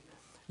unique.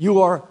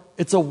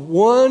 It's a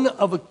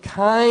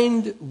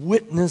one-of-a-kind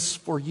witness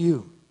for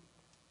you.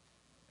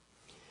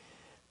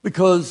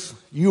 Because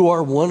you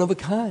are one of a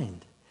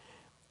kind.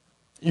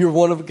 You're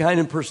one of a kind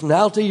in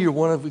personality. You're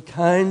one of a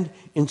kind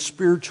in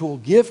spiritual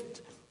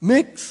gift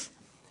mix.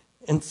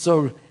 And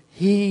so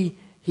He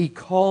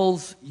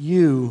calls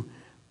you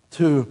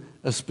to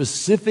a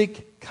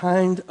specific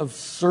kind of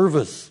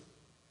service.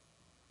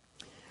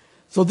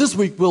 So this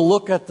week we'll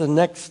look at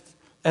the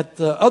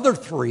other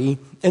three,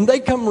 and they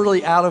come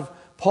really out of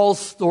Paul's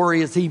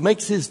story as he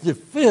makes his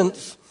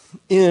defense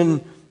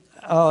in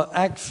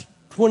Acts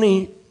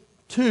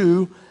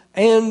 22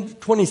 and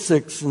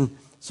 26. And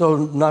so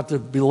not to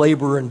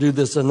belabor and do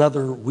this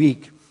another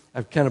week,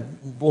 I've kind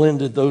of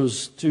blended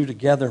those two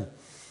together.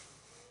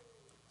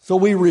 So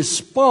we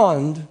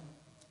respond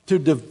to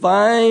the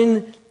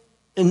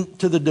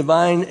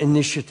divine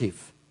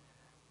initiative.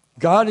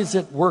 God is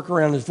at work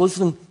around us.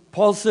 Listen,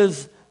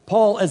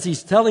 Paul, as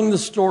he's telling the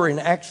story in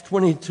Acts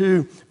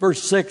 22,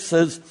 verse 6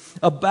 says,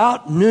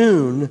 "About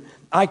noon,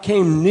 I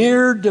came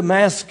near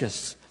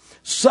Damascus.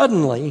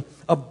 Suddenly,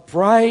 a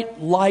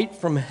bright light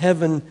from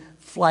heaven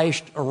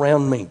flashed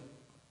around me."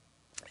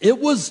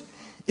 This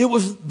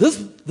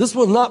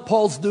was not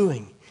Paul's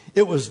doing.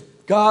 It was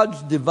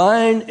God's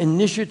divine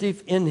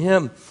initiative in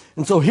him.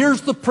 And so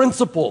here's the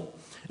principle.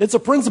 It's a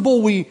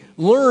principle we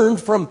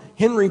learned from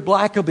Henry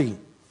Blackaby.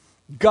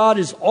 God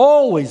is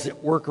always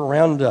at work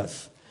around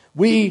us.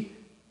 We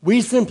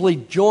simply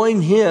join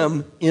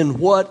Him in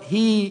what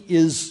He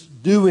is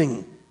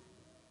doing.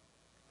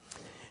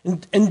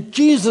 And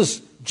Jesus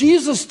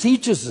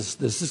teaches us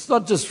this. It's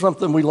not just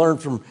something we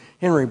learned from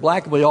Henry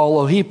Blackaby,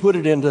 although he put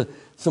it into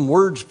some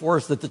words for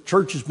us that the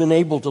church has been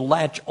able to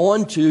latch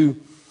onto.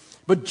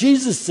 But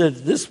Jesus said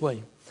it this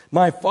way: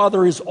 "My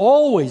Father is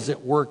always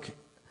at work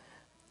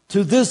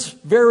to this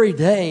very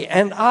day,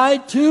 and I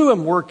too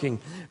am working.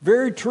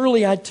 Very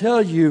truly I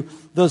tell you,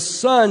 the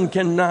Son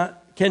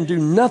can do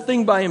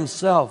nothing by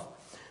Himself,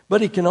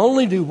 but He can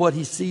only do what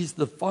He sees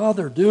the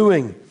Father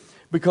doing.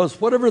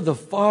 Because whatever the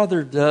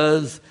Father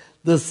does,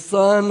 the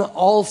Son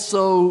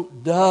also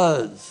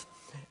does."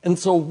 And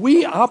so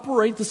we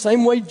operate the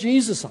same way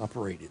Jesus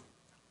operated.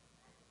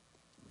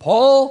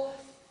 Paul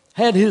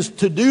had his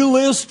to-do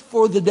list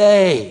for the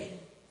day,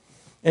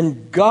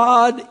 and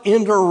God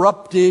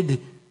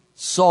interrupted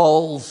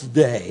Saul's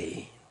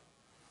day.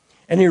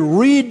 And He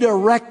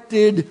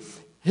redirected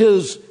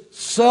his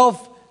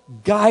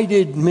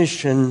self-guided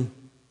mission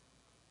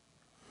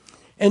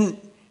and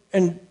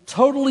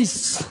totally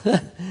set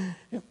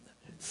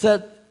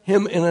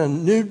him in a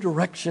new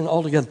direction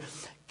altogether.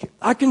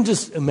 I can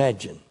just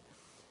imagine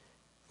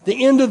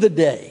the end of the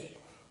day,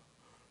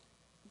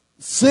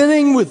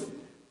 sitting with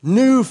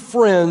new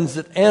friends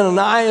at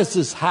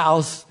Ananias'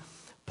 house.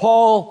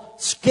 Paul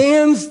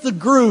scans the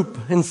group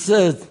and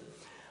says,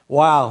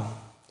 "Wow,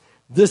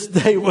 this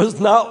day was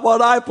not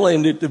what I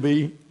planned it to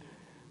be.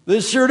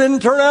 This sure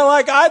didn't turn out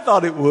like I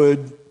thought it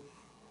would."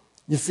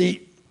 You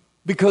see,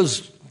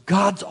 because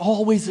God's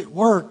always at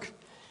work,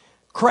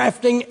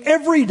 crafting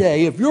every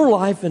day of your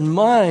life and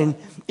mine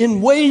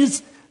in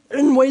ways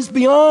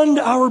beyond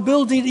our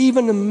ability to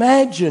even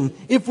imagine.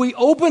 If we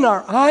open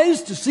our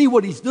eyes to see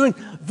what He's doing,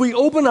 if we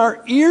open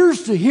our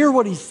ears to hear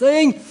what He's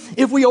saying,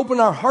 if we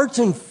open our hearts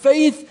in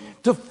faith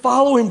to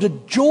follow Him, to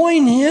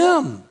join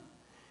Him.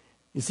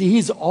 You see,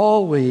 He's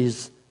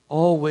always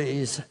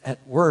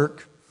at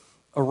work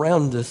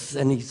around us,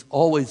 and He's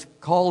always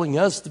calling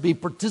us to be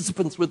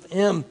participants with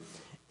Him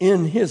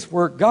in His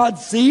work. God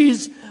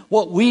sees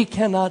what we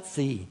cannot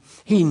see.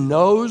 He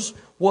knows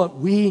what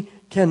we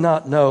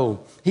cannot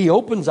know. He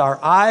opens our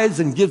eyes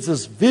and gives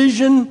us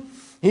vision.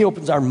 He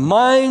opens our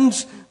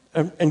minds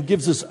and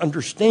gives us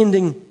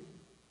understanding.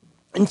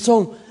 And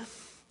so,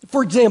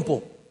 for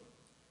example,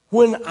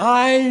 when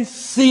I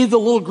see the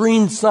little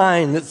green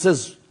sign that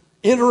says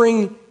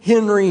entering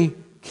Henry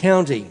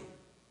County,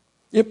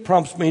 it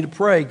prompts me to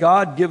pray,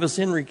 "God, give us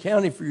Henry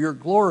County for Your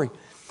glory."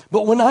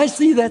 But when I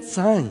see that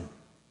sign,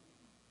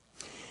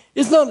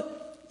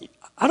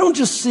 I don't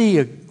just see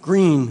a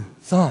green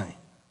sign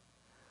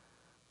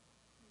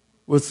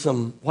with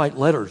some white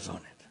letters on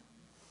it.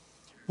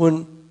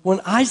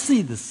 When I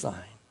see this sign,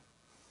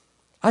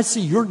 I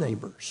see your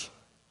neighbors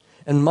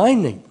and my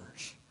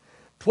neighbors,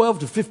 12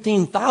 to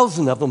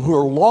 15,000 of them who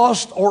are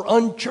lost or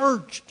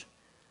unchurched.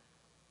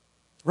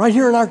 right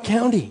here in our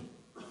county.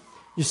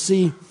 You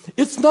see,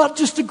 it's not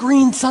just a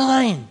green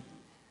sign.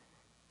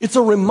 It's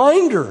a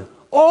reminder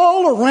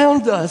all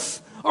around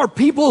us are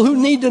people who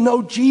need to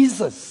know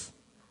Jesus.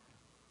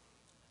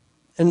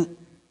 And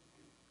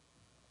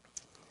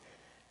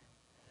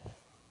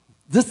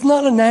this is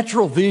not a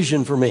natural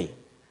vision for me.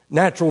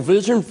 Natural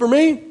vision for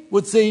me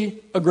would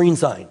see a green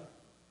sign.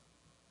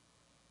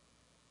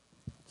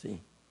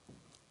 See?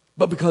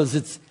 But because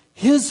it's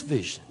His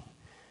vision,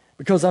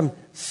 because I'm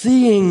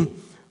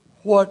seeing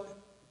what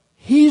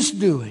He's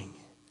doing,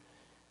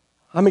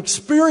 I'm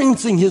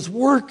experiencing His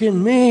work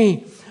in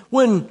me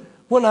when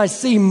I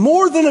see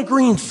more than a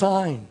green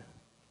sign.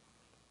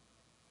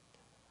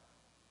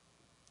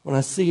 When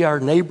I see our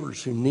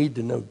neighbors who need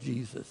to know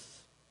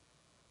Jesus.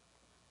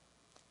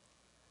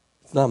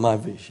 It's not my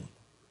vision.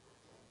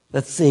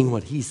 That's seeing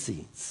what He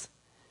sees.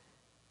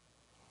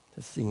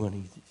 That's seeing what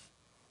He sees.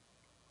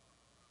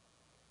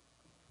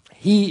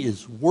 He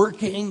is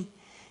working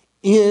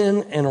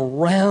in and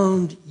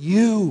around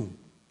you.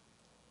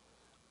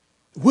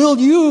 Will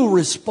you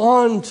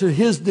respond to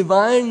His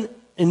divine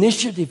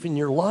initiative in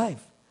your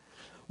life?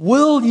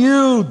 Will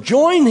you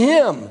join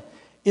Him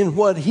in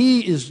what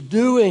He is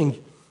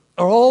doing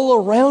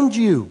all around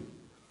you?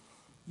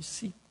 You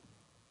see,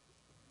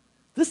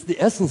 this is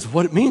the essence of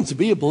what it means to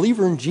be a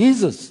believer in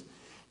Jesus.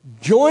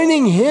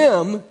 Joining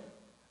Him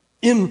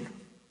in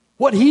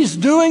what He's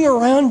doing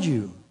around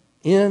you,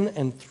 in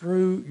and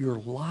through your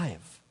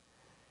life.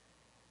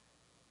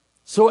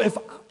 So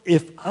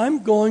if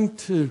I'm going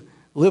to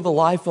live a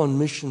life on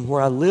mission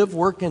where I live,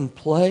 work, and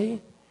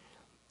play,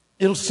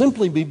 it'll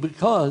simply be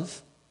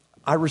because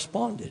I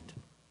responded.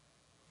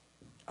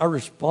 I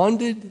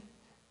responded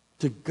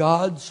to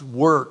God's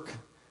work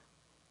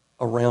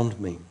around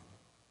me.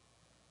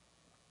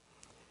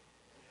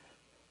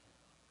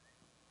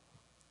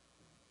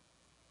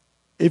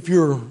 If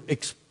you're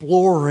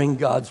exploring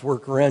God's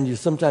work around you,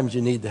 sometimes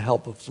you need the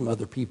help of some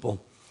other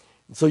people.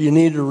 And so you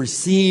need to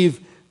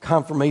receive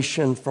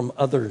confirmation from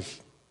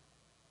others.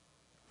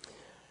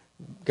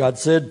 God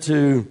said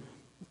to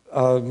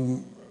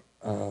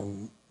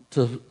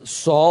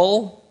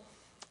Saul,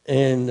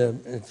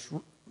 and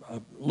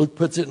Luke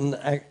puts it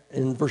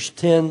in verse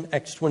 10,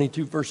 Acts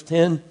 22, verse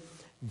 10,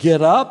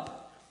 get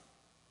up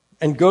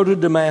and go to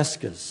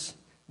Damascus.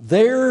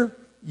 There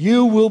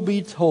you will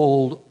be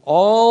told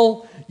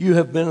all you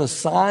have been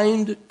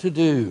assigned to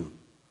do.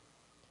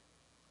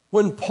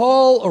 When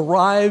Paul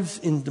arrives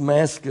in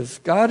Damascus,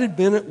 God had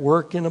been at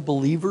work in a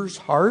believer's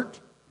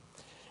heart.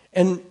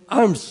 And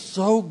I'm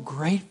so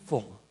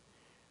grateful.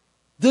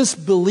 This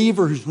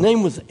believer, whose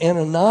name was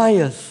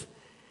Ananias,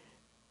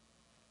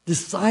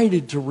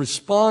 decided to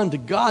respond to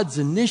God's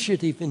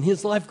initiative in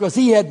his life because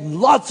he had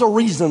lots of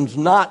reasons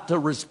not to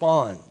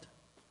respond.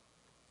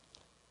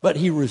 But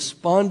he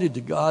responded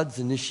to God's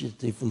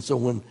initiative. And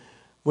so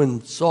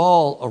when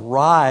Saul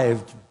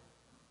arrived,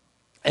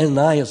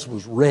 Ananias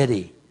was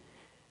ready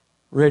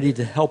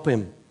to help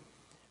him.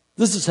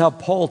 This is how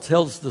Paul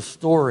tells the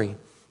story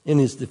in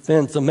his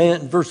defense.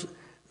 Verse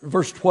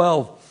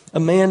 12, a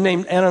man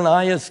named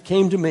Ananias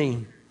came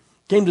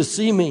to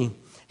see me.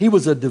 He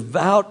was a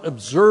devout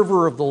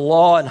observer of the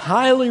law and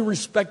highly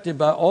respected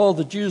by all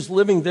the Jews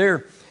living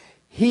there.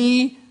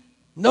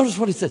 Notice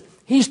what he said.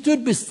 He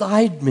stood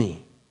beside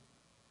me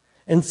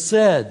and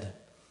said,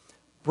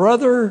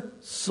 Brother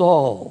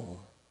Saul.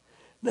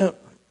 Now,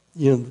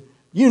 you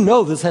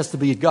know this has to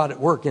be God at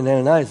work in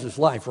Ananias'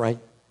 life, right?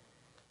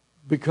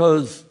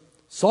 Because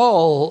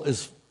Saul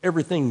is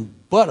everything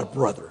but a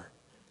brother.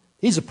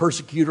 He's a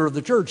persecutor of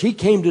the church. He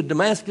came to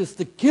Damascus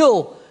to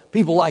kill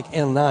people like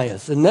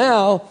Ananias. And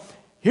now,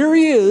 here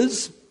he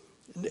is.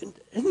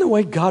 Isn't the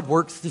way God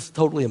works just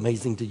totally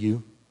amazing to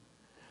you?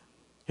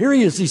 Here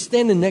he is. He's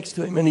standing next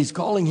to him and he's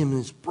calling him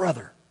his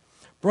brother.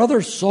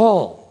 Brother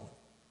Saul,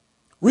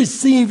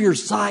 receive your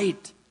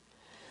sight.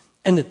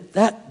 And at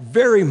that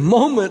very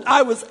moment,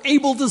 I was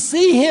able to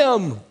see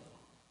him.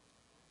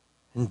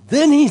 And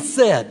then he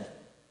said,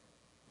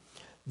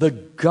 the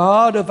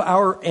God of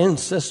our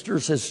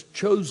ancestors has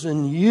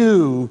chosen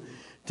you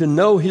to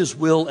know his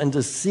will and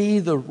to see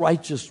the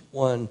righteous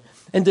one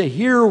and to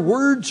hear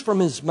words from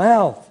his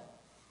mouth.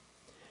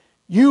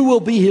 You will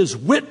be his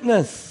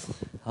witness.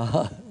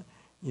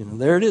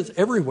 There it is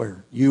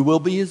everywhere. You will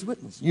be his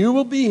witness. You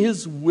will be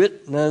his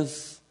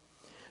witness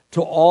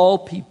to all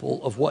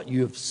people of what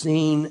you have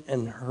seen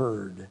and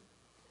heard.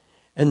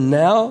 And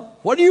now,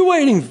 what are you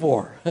waiting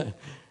for?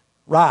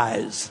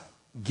 Rise,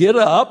 get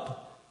up,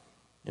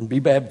 and be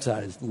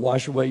baptized and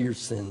wash away your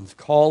sins,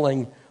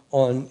 calling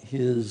on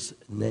his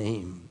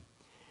name.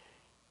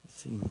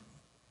 See,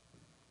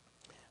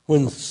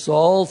 when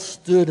Saul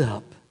stood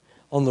up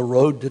on the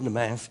road to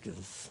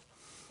Damascus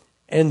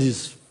and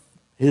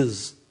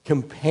his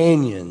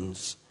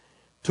companions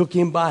took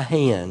him by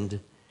hand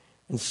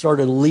and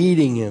started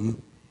leading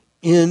him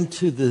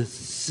into the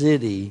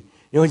city.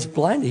 He's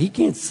blinded. He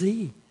can't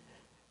see.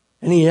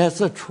 And he has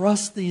to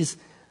trust his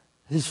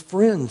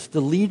friends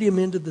to lead him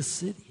into the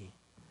city.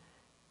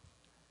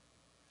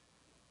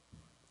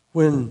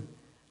 When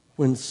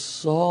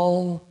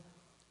Saul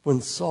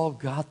when Saul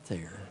got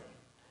there,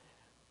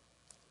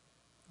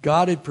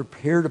 God had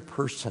prepared a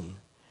person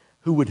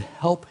who would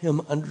help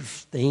him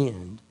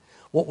understand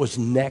what was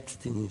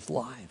next in his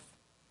life.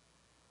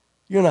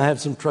 You and I have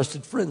some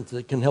trusted friends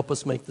that can help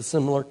us make the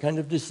similar kind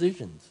of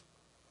decisions.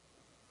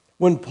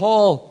 When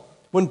Paul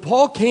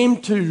came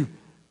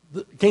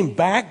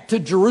back to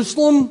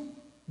Jerusalem,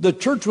 the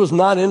church was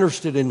not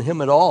interested in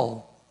him at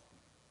all,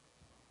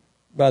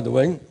 by the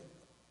way.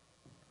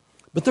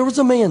 But there was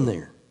a man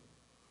there.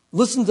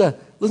 Listen to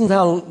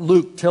how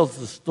Luke tells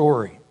the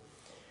story.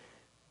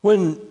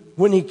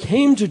 When he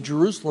came to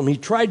Jerusalem, he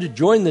tried to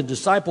join the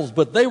disciples,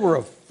 but they were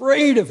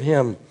afraid of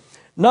him,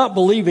 not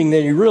believing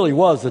that he really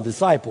was a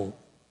disciple.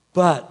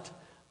 But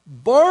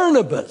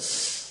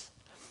Barnabas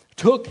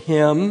took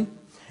him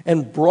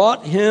and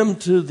brought him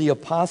to the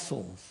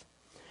apostles.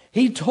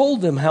 He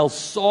told them how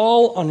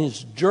Saul on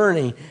his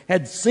journey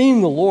had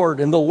seen the Lord,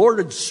 and the Lord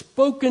had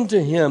spoken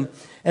to him,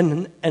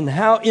 and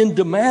how in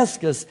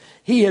Damascus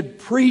he had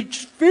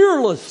preached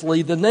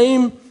fearlessly in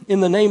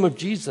the name of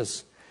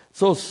Jesus.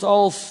 So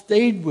Saul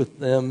stayed with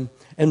them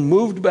and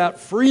moved about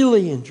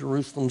freely in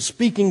Jerusalem,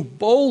 speaking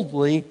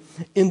boldly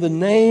in the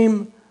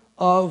name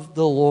of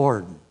the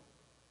Lord.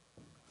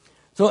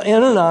 So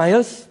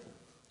Ananias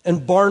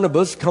and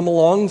Barnabas come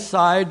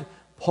alongside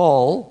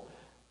Paul,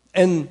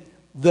 and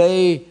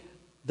they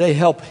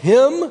help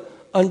him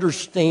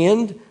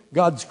understand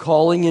God's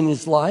calling in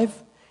his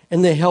life,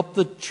 and they help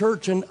the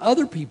church and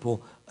other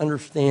people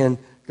understand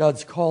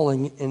God's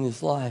calling in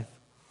his life.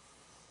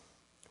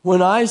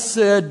 When I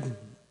said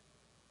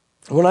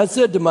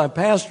to my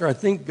pastor, I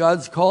think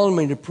God's calling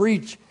me to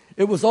preach,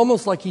 it was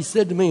almost like he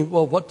said to me,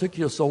 well, what took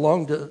you so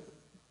long to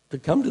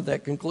come to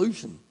that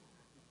conclusion?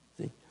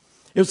 See?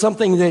 It was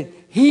something that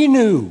he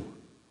knew.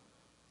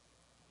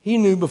 He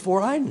knew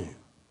before I knew.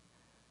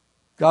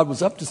 God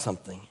was up to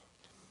something.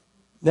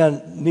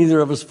 Now, neither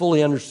of us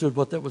fully understood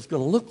what that was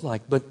going to look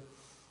like, but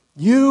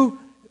you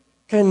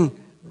can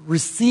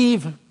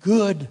receive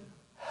good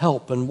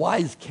help and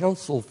wise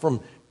counsel from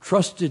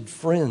trusted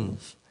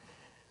friends.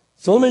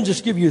 So let me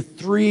just give you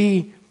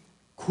 3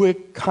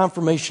 quick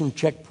confirmation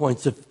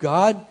checkpoints.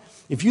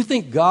 If you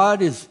think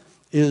God is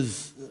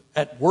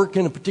at work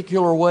in a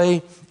particular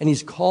way and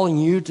he's calling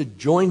you to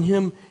join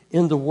him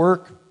in the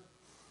work,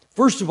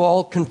 first of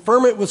all,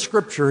 confirm it with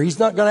Scripture. He's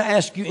not going to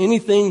ask you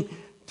anything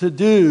to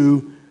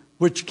do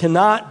which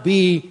cannot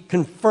be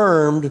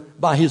confirmed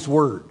by his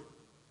word.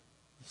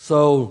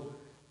 So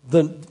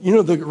the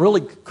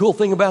really cool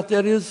thing about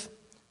that is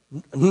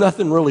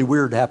nothing really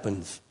weird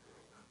happens.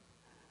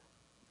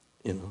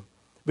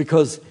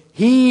 Because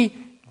he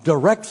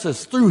directs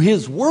us through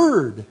his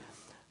word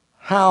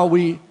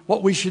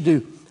what we should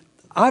do.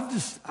 I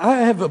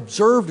have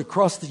observed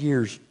across the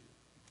years,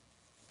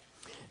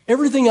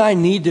 everything I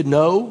need to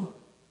know,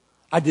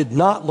 I did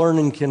not learn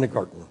in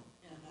kindergarten.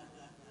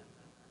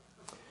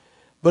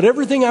 But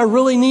everything I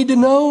really need to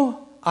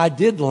know, I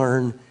did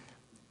learn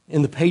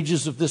in the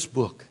pages of this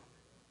book.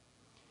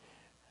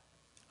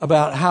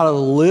 About how to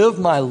live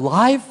my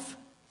life,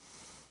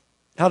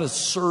 how to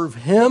serve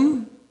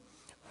him,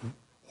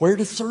 where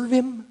to serve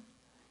him.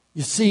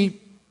 You see,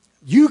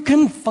 you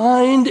can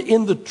find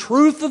in the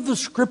truth of the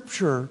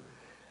Scripture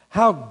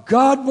how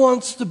God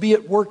wants to be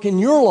at work in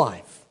your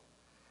life.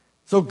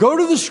 So go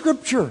to the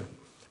Scripture.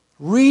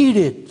 Read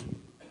it.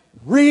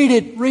 Read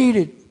it. Read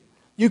it.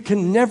 You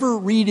can never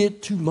read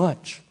it too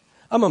much.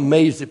 I'm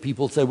amazed that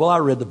people say, well, I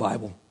read the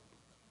Bible.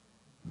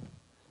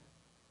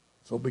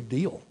 So big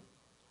deal.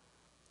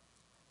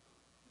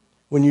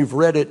 When you've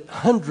read it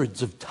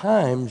hundreds of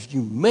times,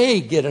 you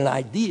may get an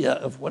idea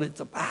of what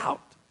it's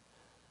about.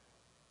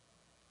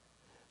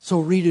 So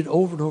read it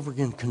over and over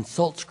again.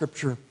 Consult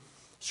Scripture.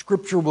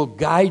 Scripture will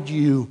guide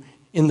you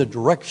in the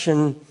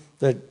direction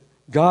that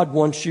God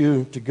wants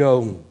you to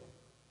go.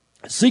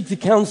 Seek the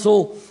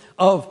counsel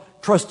of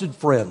trusted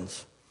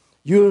friends.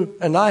 You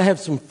and I have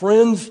some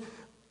friends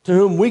to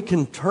whom we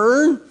can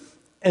turn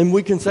and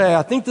we can say,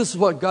 I think this is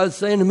what God's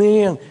saying to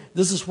me, and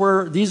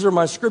these are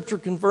my Scripture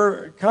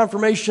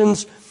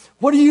confirmations.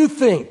 What do you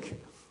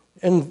think?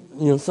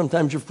 And,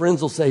 sometimes your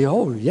friends will say,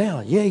 oh,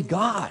 yeah, yay,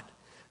 God.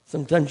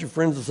 Sometimes your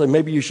friends will say,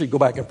 maybe you should go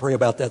back and pray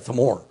about that some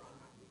more.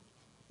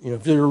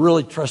 If they're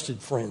really trusted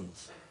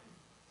friends.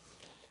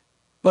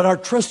 But our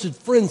trusted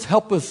friends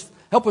help us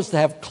to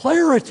have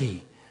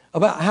clarity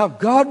about how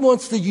God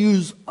wants to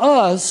use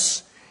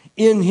us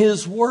in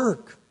his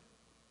work.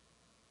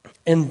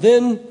 And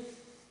then,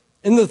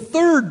 the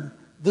third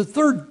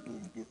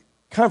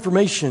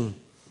confirmation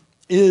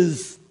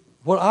is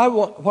what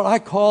I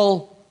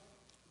call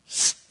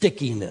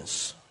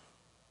stickiness.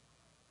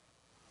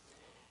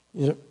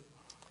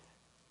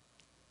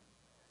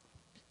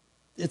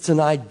 It's an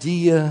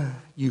idea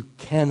you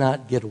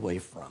cannot get away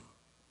from.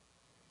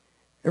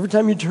 Every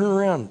time you turn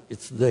around,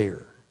 it's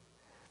there.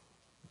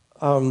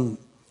 The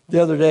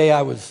other day,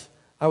 I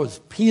was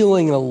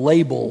peeling a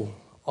label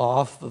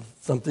off of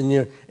something,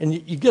 and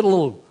you get a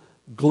little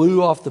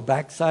glue off the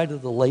backside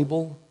of the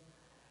label,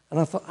 and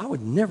I thought I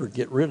would never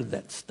get rid of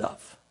that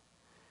stuff.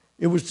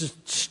 It was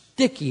just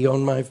sticky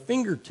on my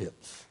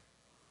fingertips.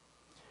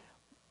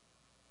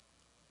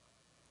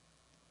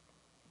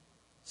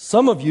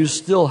 Some of you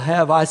still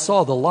have "I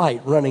saw the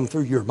light" running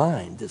through your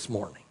mind this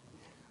morning.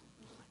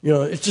 You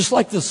know, it's just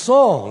like the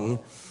song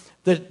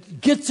that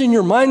gets in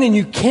your mind and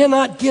you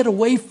cannot get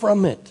away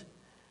from it.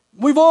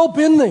 We've all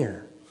been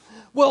there.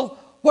 Well,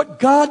 what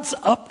God's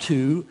up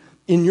to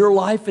in your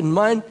life and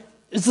mine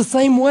is the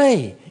same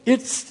way.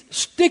 It's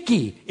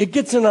sticky. It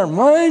gets in our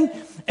mind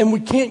and we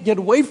can't get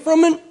away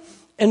from it.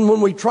 And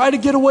when we try to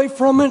get away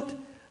from it,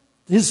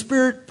 His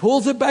Spirit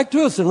pulls it back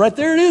to us. And right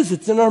there it is.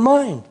 It's in our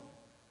mind.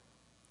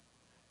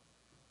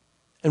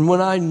 And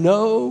when I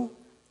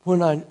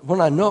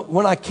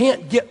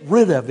can't get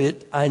rid of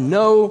it, I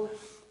know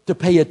to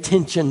pay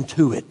attention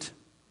to it.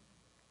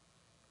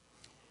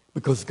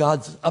 Because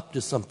God's up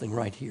to something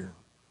right here.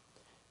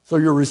 So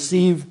you'll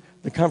receive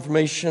the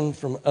confirmation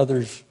from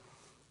others.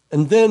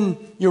 And then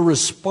you'll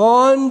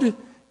respond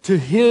to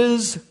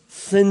His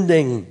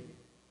sending.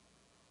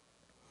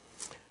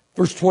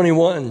 Verse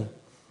 21.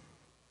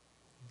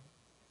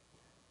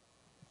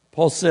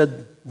 Paul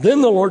said, "Then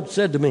the Lord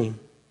said to me,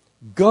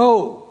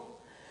 'Go,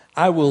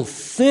 I will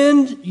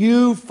send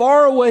you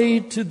far away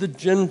to the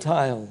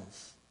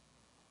Gentiles.'"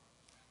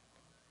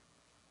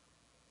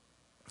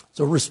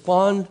 So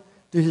respond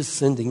to His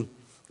sending.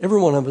 Every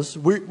one of us,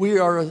 we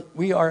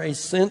are a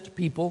sent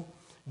people.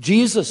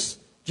 Jesus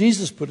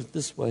put it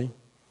this way.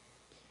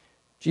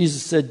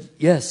 Jesus said,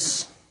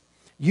 "Yes,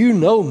 you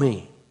know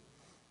me,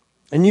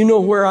 and you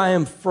know where I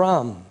am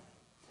from.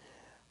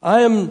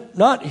 I am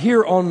not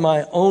here on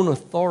my own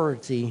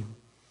authority,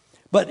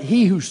 but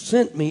He who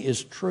sent me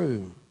is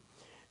true.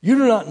 You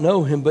do not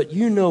know Him, but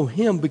you know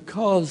Him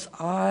because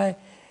I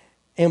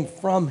am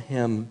from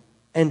Him,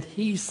 and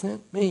He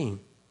sent me."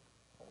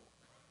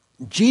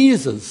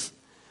 Jesus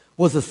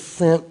was a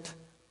sent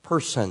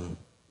person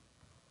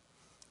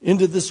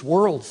into this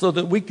world so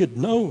that we could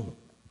know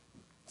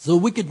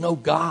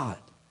God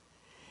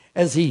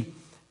as He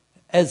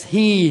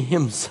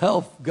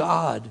Himself,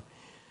 God,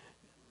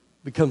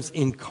 becomes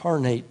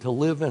incarnate to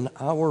live in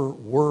our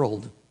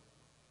world.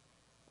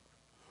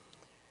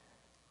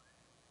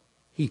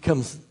 He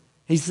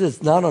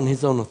says not on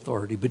His own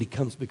authority, but He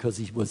comes because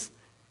He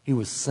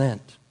was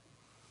sent.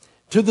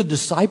 To the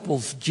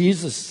disciples,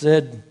 Jesus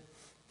said,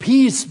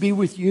 "Peace be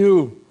with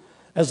you.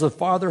 As the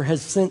Father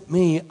has sent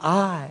me,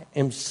 I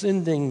am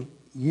sending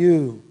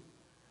you."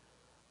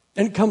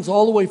 And it comes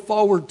all the way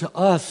forward to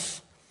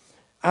us.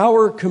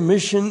 Our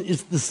commission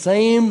is the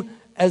same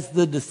as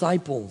the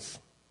disciples.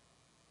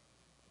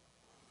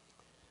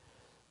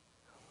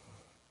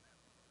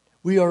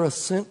 We are a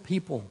sent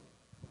people.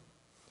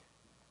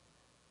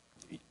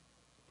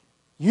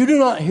 You do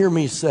not hear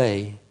me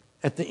say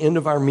at the end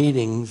of our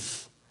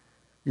meetings,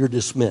 "You're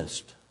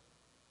dismissed."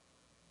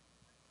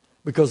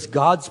 Because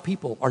God's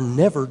people are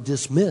never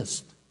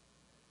dismissed.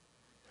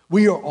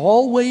 We are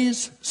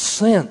always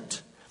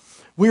sent.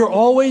 We are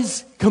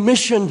always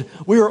commissioned.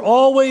 We are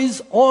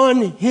always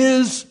on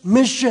His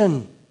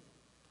mission.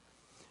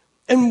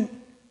 And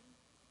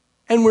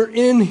we're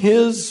in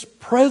His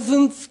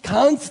presence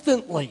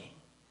constantly.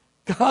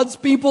 God's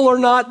people are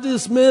not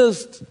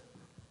dismissed.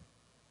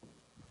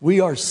 We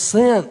are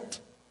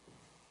sent.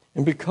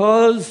 And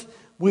because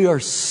we are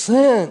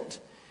sent,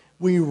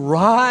 we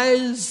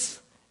rise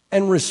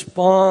and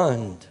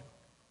respond.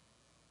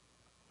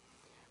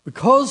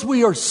 Because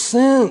we are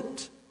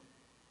sent,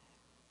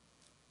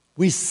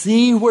 we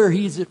see where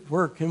He's at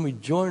work and we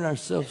join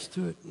ourselves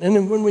to it. And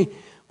then when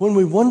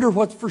we wonder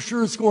what for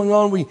sure is going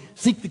on, we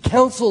seek the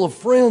counsel of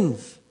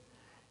friends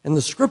and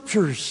the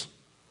Scriptures.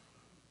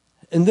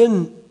 And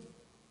then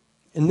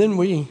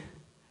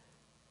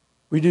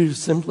we do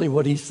simply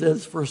what He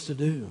says for us to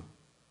do.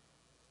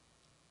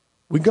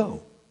 We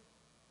go.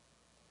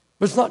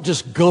 But it's not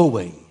just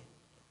going.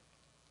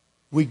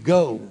 We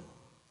go,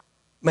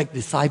 make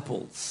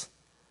disciples,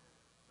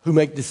 who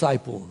make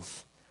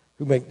disciples,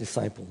 who make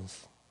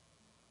disciples.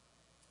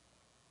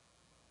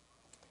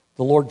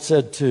 The Lord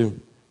said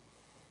to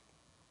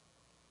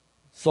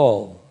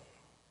Saul,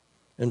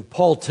 and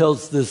Paul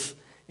tells this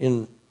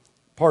in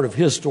part of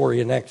his story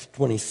in Acts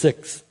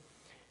 26.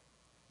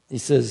 He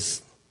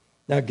says,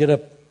 "Now get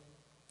up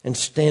and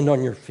stand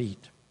on your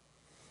feet.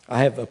 I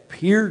have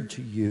appeared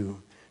to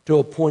you to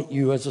appoint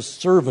you as a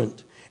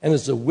servant and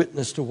as a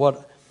witness to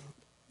what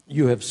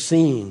you have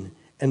seen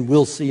and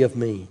will see of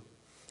me.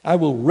 I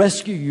will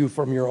rescue you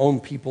from your own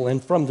people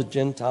and from the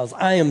Gentiles.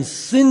 I am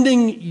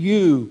sending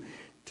you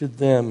to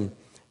them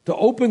to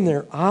open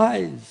their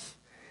eyes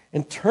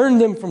and turn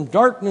them from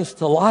darkness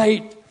to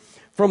light,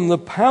 from the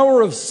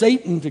power of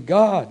Satan to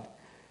God,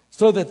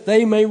 so that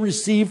they may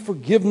receive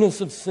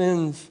forgiveness of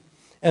sins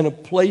and a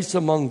place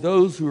among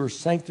those who are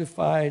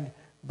sanctified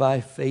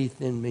by faith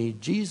in me."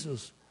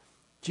 Jesus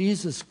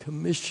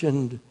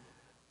commissioned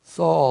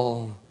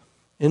Saul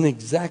in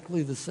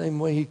exactly the same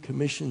way He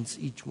commissions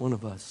each one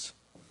of us.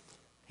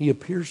 He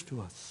appears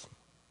to us.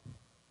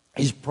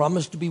 He's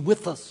promised to be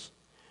with us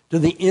to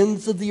the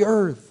ends of the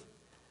earth.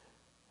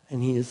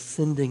 And He is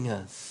sending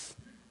us.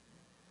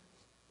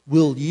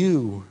 Will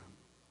you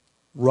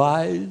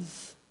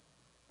rise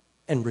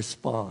and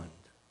respond?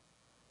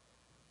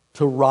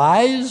 To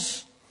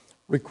rise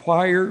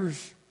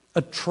requires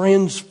a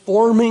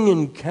transforming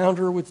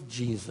encounter with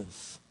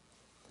Jesus.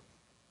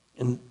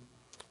 And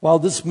while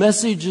this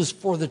message is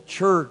for the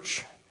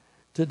church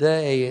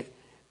today,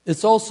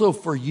 it's also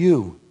for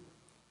you.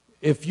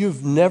 If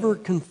you've never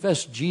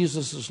confessed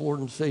Jesus as Lord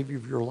and Savior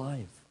of your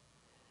life,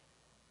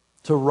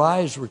 to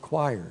rise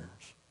requires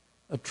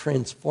a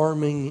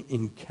transforming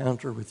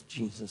encounter with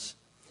Jesus.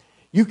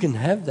 You can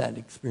have that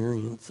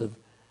experience of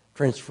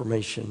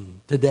transformation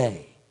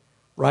today,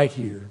 right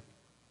here,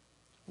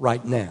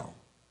 right now.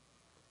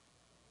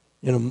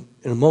 In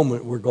a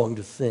moment, we're going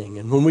to sing.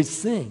 And when we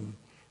sing,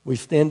 we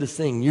stand to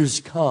sing. You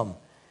just come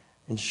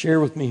and share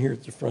with me here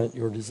at the front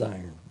your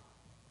desire.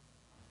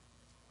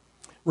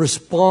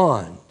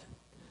 Respond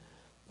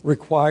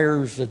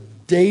requires a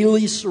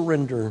daily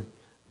surrender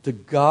to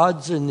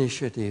God's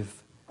initiative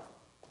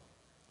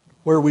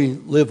where we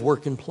live,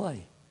 work, and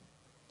play.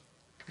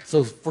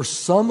 So for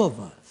some of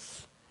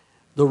us,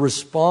 the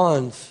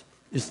response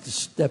is to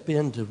step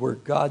into where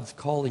God's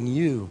calling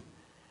you,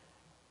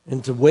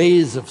 into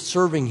ways of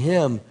serving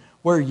Him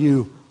where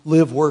you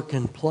live, work,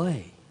 and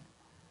play.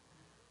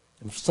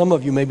 And some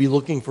of you may be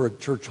looking for a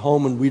church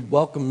home, and we'd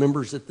welcome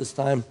members at this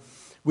time.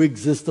 We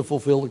exist to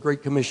fulfill the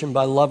Great Commission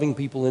by loving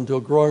people into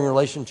a growing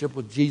relationship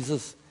with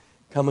Jesus.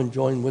 Come and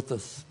join with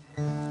us.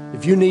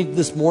 If you need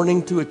this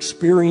morning to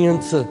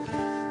experience a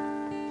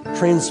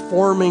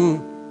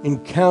transforming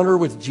encounter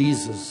with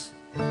Jesus,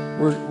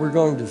 we're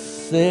going to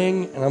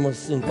sing, and I'm going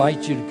to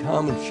invite you to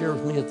come and share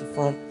with me at the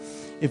front.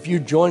 If you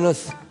join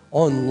us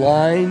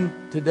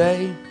online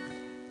today,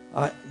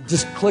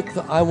 just click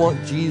the I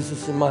Want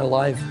Jesus in My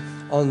Life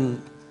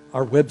on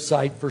our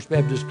website,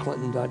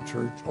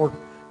 firstbaptistclinton.church, or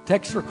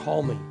text or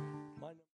call me.